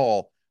for your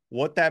call,"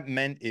 what that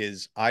meant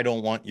is I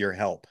don't want your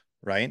help,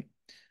 right?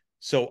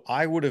 So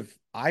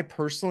I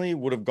personally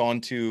would have gone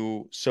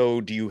to,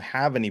 so do you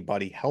have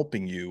anybody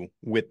helping you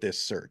with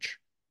this search?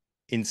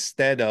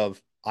 Instead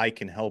of, I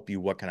can help you,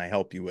 what can I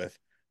help you with?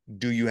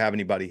 Do you have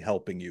anybody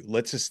helping you?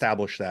 Let's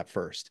establish that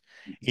first.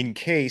 In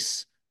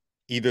case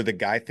either the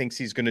guy thinks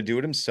he's going to do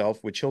it himself,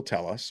 which he'll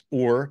tell us,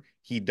 or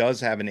he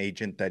does have an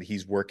agent that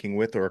he's working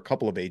with, or a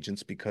couple of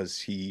agents,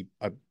 because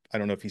I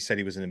don't know if he said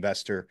he was an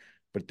investor,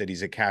 but that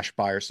he's a cash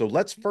buyer. So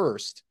let's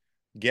first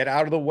get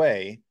out of the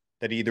way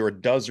that either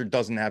it does or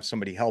doesn't have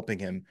somebody helping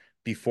him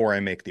before I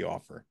make the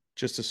offer.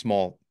 Just a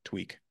small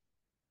tweak.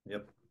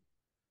 Yep.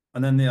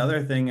 And then the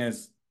other thing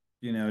is,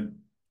 you know,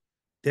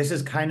 this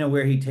is kind of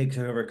where he takes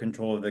over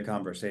control of the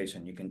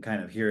conversation. You can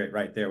kind of hear it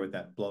right there with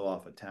that blow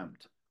off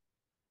attempt.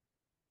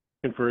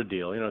 Looking for a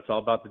deal. You know, it's all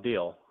about the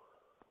deal.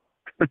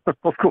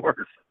 Of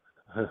course.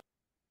 All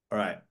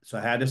right. So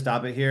I had to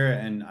stop it here.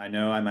 And I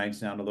know I might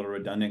sound a little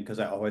redundant because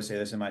I always say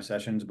this in my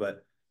sessions,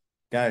 but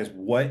guys,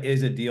 what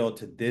is a deal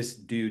to this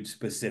dude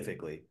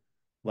specifically?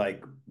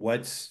 Like,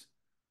 what's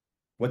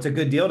a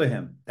good deal to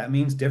him? That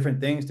means different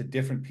things to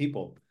different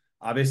people.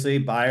 Obviously,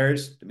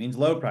 buyers, that means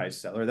low price.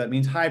 Seller, that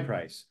means high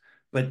price.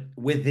 But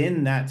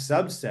within that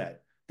subset,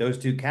 those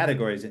two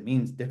categories, it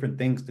means different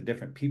things to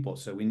different people.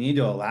 So we need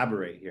to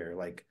elaborate here.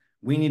 Like,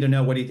 we need to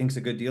know what he thinks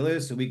a good deal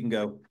is so we can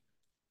go,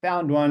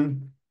 found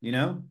one, you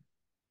know?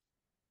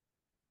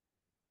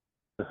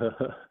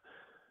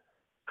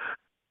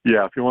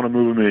 Yeah, if you want to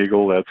move an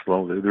eagle, that's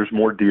well. There's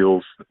more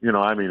deals,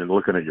 I mean, and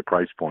looking at your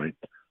price point,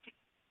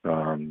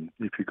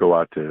 if you go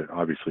out to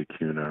obviously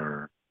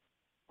Cuna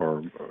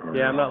or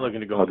yeah, I'm not looking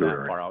to go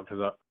that far out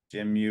because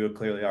Jim, you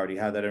clearly already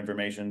have that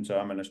information, so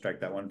I'm going to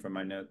strike that one from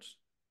my notes.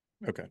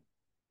 Okay.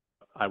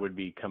 I would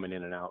be coming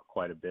in and out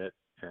quite a bit,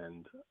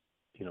 and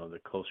the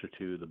closer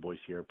to the Boise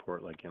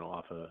airport, like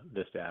off of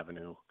Vista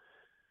Avenue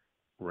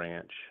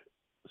Ranch,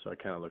 so I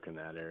kind of look in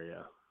that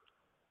area.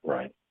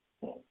 Right.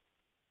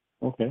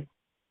 Okay.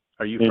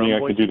 Are you anything from I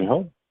Boise? can do to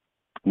help?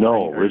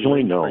 No,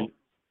 originally no.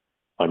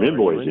 I'm in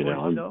Boise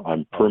now.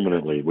 I'm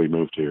permanently. Okay. We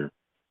moved here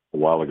a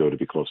while ago to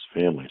be close to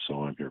family,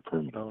 so I'm here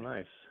permanently. Oh,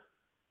 nice.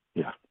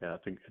 Yeah. Yeah,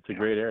 it's a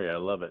great area. I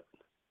love it.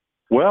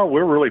 Well,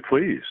 we're really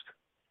pleased.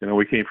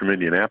 We came from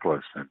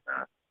Indianapolis, and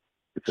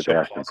it's a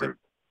vast improvement.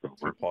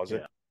 So pause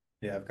it.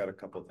 Yeah, I've got a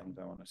couple of things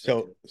I want to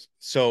say.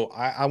 So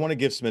I want to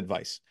give some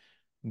advice.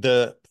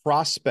 The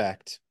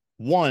prospect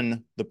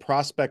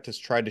has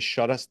tried to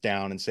shut us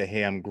down and say,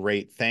 "Hey, I'm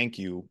great, thank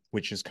you,"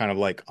 which is kind of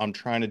like, I'm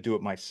trying to do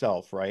it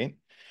myself, right?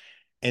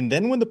 And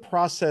then when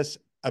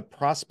a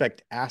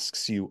prospect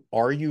asks you,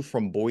 "Are you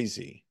from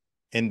Boise?"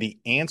 and the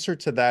answer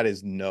to that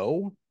is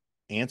no,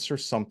 answer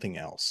something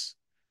else.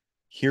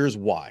 Here's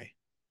why.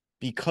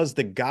 Because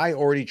the guy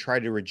already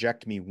tried to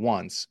reject me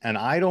once, and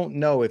I don't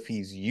know if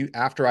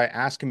after I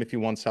ask him if he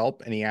wants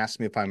help and he asked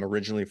me if I'm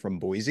originally from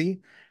Boise,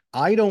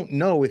 I don't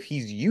know if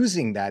he's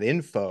using that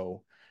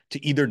info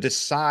to either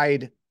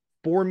decide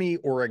for me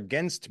or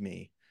against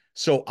me.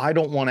 So I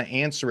don't want to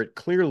answer it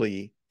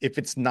clearly if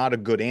it's not a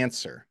good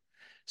answer.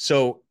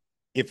 So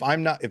if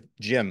I'm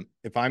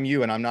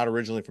you and I'm not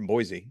originally from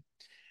Boise,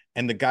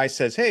 and the guy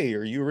says, "Hey,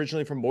 are you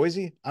originally from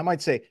Boise?" I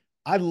might say,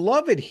 "I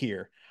love it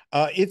here.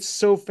 It's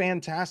so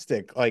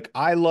fantastic. Like,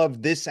 I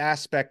love this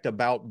aspect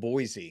about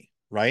Boise,"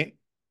 right?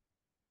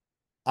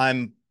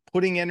 I'm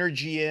putting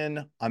energy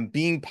in, I'm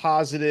being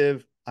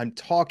positive, I'm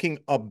talking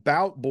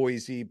about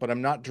Boise, but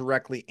I'm not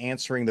directly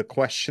answering the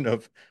question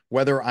of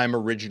whether I'm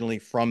originally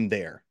from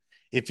there.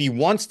 If he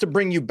wants to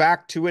bring you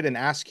back to it and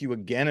ask you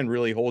again and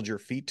really hold your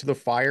feet to the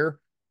fire,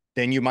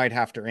 then you might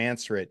have to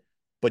answer it.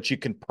 But you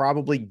can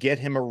probably get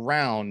him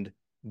around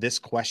this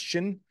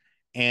question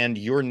and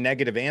your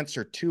negative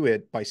answer to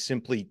it by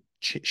simply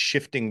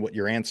shifting what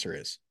your answer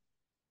is.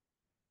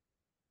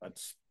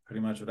 That's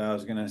pretty much what I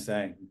was going to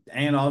say.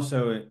 And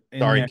also,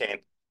 Sorry, Cain.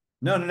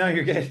 No,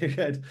 you're good. You're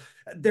good.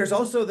 There's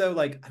also though,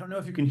 like, I don't know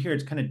if you can hear,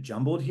 it's kind of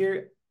jumbled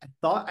here. I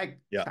thought I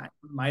Yeah. kind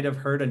of might have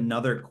heard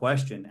another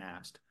question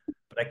asked,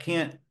 but I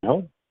can't.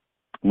 No,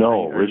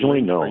 no,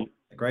 originally no.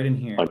 Like right in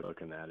here.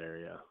 Look in that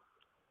area.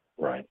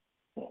 Right.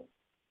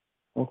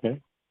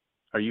 Okay.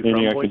 Are you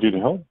Anything from I can do Boise? to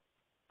help?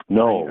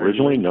 No,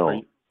 originally Are no.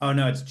 you- Oh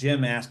no, it's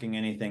Jim asking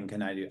anything.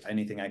 Can I do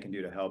anything I can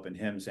do to help? And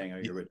him saying, "Oh,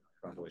 you're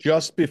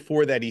Just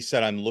before that, he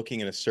said, I'm looking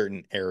in a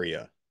certain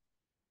area.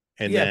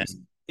 And yeah." then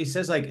He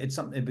says like it's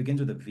something. It begins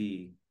with a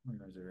V.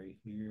 Where is it? Right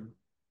here.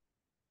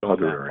 not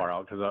Other that area. far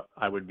out because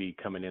I would be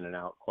coming in and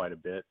out quite a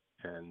bit,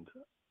 and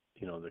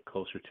the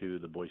closer to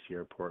the Boise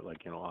airport,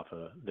 like off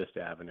of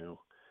Vista Avenue.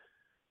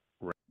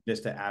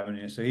 Vista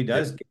Avenue. So he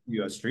does give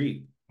you a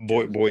street.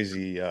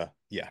 Boise,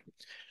 yeah.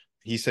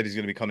 He said he's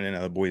going to be coming in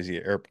out of Boise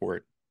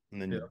airport.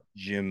 And then Yeah.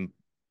 Jim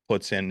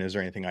puts in, is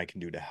there anything I can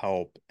do to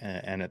help?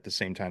 And at the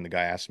same time, the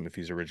guy asked him if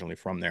he's originally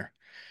from there.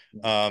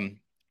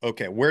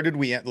 Okay, where did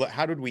we end?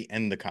 How did we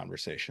end the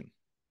conversation?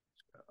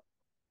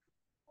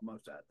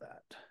 Almost at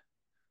that.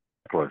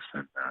 Plus,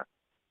 and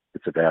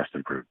it's a vast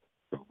improvement.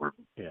 So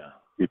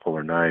people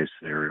are nice.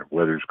 Their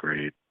weather's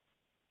great.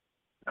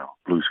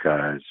 Blue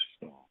skies.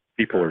 So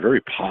people are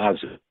very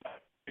positive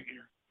here.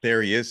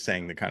 There he is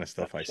saying the kind of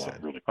stuff I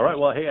said. Really All right.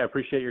 Well, hey, I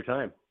appreciate your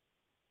time.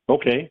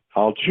 Okay,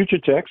 I'll shoot you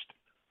a text.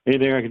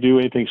 Anything I can do?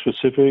 Anything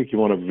specific? You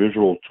want a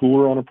visual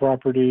tour on a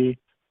property?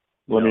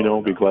 Let me know.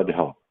 I'll be glad to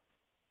help.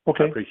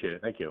 Okay. I appreciate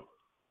it. Thank you.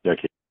 Yeah,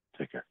 okay.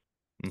 Take care.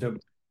 So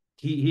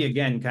he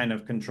again kind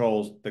of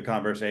controls the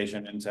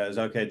conversation and says,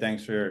 "Okay,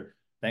 thanks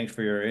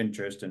for your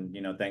interest and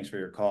thanks for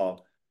your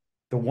call."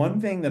 The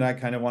one thing that I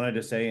kind of wanted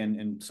to say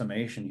in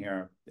summation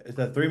here is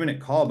a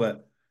 3-minute call,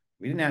 but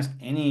we didn't ask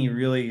any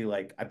really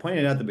like I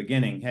pointed out at the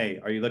beginning, hey,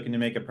 are you looking to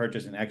make a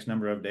purchase in X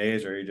number of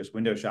days or are you just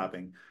window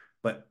shopping?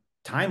 But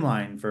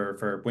timeline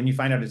for when you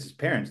find out it's his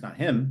parents, not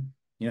him,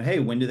 hey,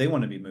 when do they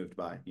want to be moved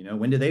by?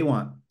 When do they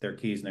want their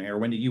keys in their hand? Or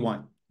when do you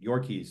want your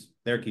keys,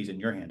 their keys in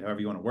your hand, however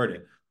you want to word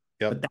it.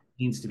 Yep. But that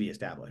needs to be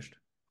established.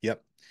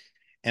 Yep.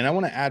 And I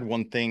want to add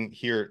one thing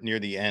here near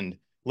the end.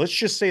 Let's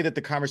just say that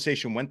the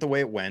conversation went the way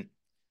it went.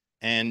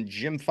 And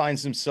Jim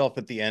finds himself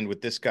at the end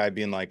with this guy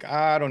being like,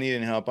 I don't need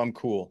any help. I'm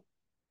cool.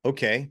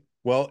 Okay.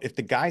 Well, if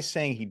the guy's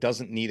saying he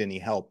doesn't need any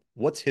help,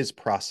 what's his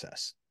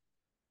process?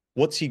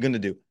 What's he going to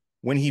do?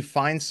 When he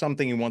finds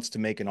something he wants to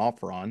make an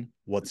offer on,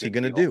 what's he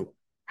going to do?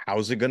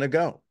 How's it going to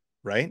go?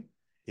 Right?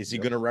 Is he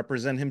going to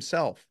represent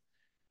himself?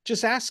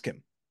 Just ask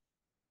him,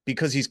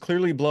 because he's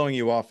clearly blowing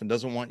you off and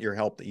doesn't want your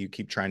help that you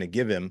keep trying to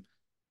give him.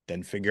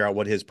 Then figure out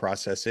what his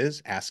process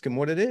is. Ask him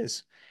what it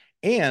is.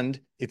 And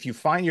if you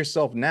find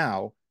yourself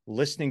now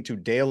listening to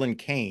Dale and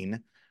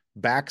Cain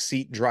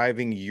backseat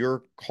driving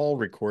your call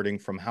recording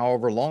from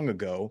however long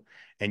ago,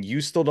 and you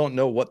still don't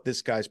know what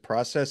this guy's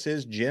process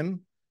is,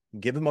 Jim,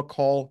 give him a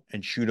call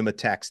and shoot him a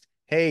text.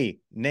 Hey,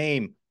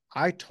 name,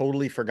 I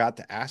totally forgot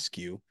to ask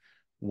you,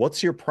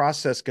 what's your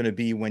process going to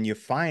be when you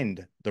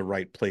find the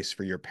right place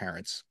for your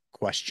parents? ?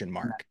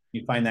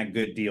 You find that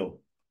good deal.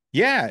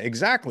 Yeah,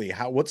 exactly.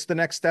 What's the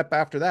next step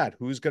after that?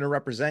 Who's going to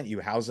represent you?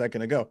 How's that going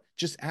to go?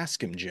 Just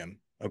ask him, Jim.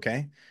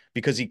 Okay.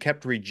 Because he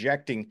kept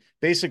rejecting.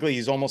 Basically,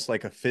 he's almost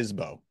like a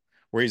Fizbo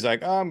where he's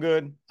like, oh, I'm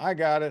good. I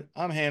got it.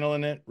 I'm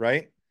handling it.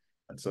 Right.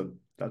 That's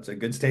a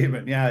good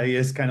statement. Yeah. He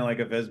is kind of like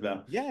a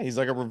Fizbo. Yeah. He's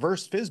like a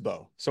reverse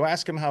Fizbo. So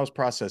ask him how his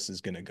process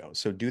is going to go.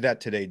 So do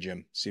that today,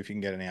 Jim. See if you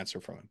can get an answer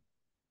from him.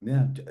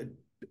 Yeah.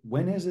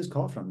 When is this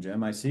call from,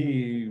 Jim? I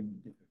see.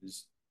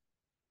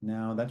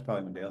 No, that's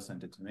probably when Dale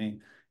sent it to me.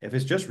 If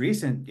it's just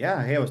recent,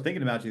 yeah. Hey, I was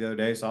thinking about you the other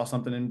day. Saw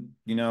something in,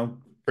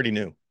 pretty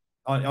new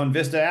on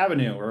Vista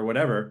Avenue or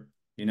whatever.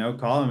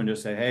 Call him and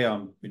just say, hey,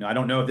 I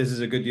don't know if this is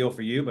a good deal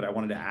for you, but I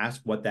wanted to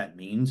ask what that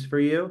means for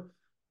you.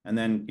 And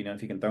then,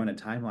 if you can throw in a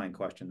timeline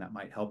question, that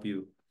might help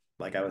you.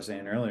 Like I was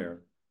saying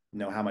earlier,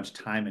 know how much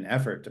time and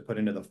effort to put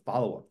into the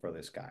follow-up for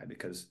this guy,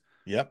 because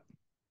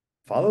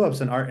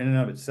follow-up's an art in and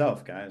of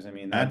itself, guys. I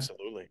mean, that's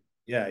absolutely.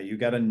 Yeah, you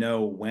got to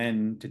know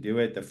when to do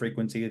it, the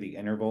frequency, the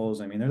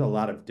intervals. I mean, there's a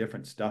lot of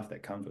different stuff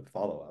that comes with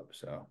follow-up.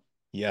 So,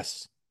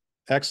 yes.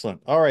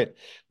 Excellent. All right.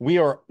 We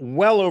are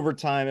well over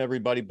time,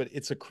 everybody, but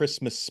it's a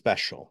Christmas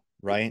special,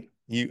 right?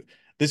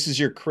 This is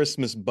your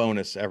Christmas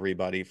bonus,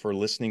 everybody, for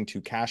listening to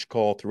Cash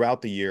Call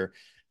throughout the year.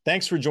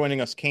 Thanks for joining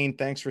us, Cain.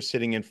 Thanks for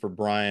sitting in for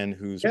Brian,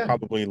 who's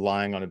probably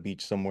lying on a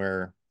beach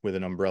somewhere with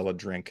an umbrella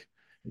drink,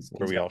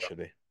 where we all should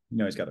be.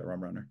 He's got a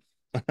rum runner.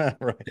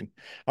 Right.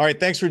 All right.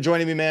 Thanks for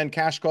joining me, man.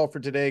 Cash Call for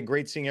today.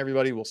 Great seeing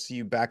everybody. We'll see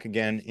you back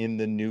again in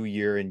the new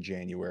year in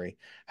January.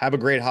 Have a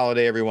great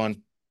holiday,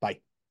 everyone. Bye.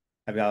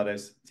 Happy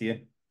holidays. See you.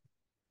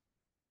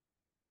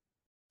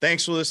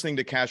 Thanks for listening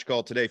to Cash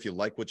Call today. If you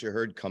like what you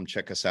heard, come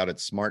check us out at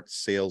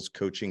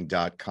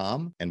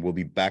smartsalescoaching.com, and we'll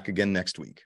be back again next week.